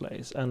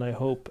misplays, and I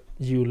hope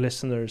you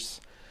listeners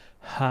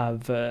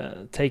have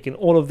taken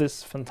all of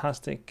this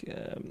fantastic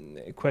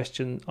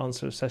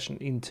question-answer session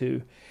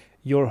into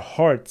your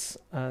hearts,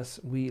 as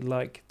we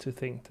like to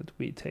think that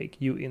we take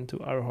you into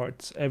our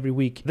hearts every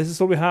week. This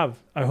is all we have.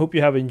 I hope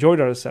you have enjoyed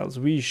ourselves.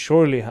 We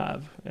surely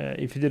have.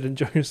 If you did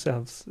enjoy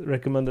yourselves,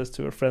 recommend us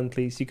to a friend,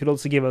 please. You could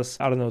also give us,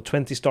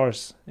 20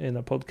 stars in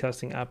a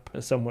podcasting app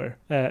somewhere.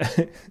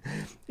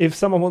 If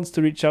someone wants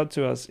to reach out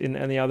to us in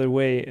any other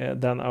way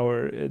than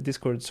our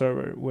Discord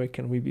server, where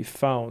can we be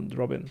found,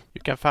 Robin?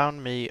 You can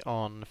find me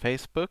on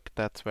Facebook.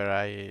 That's where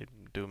I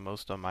do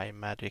most of my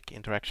Magic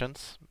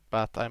interactions,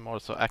 but I'm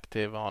also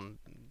active on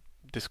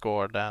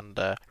Discord and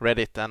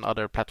Reddit and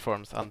other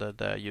platforms under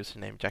the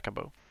username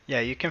Jacabo. Yeah,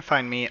 you can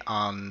find me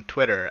on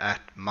Twitter at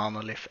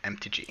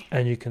MonolithMTG.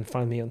 And you can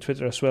find me on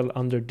Twitter as well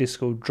under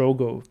Disco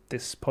Drogo.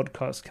 This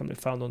podcast can be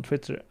found on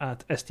Twitter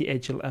at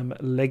STHLM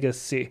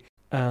Legacy.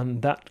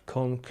 And that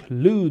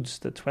concludes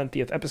the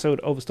 20th episode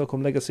of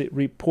Stockholm Legacy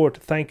Report.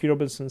 Thank you,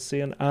 Robin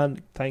Sensén,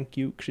 and thank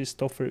you,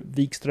 Kristoffer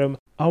Wikström.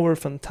 Our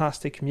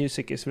fantastic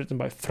music is written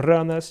by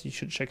Frönes. You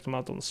should check them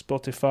out on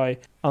Spotify.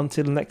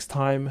 Until next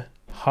time,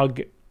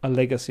 hug a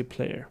Legacy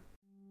player.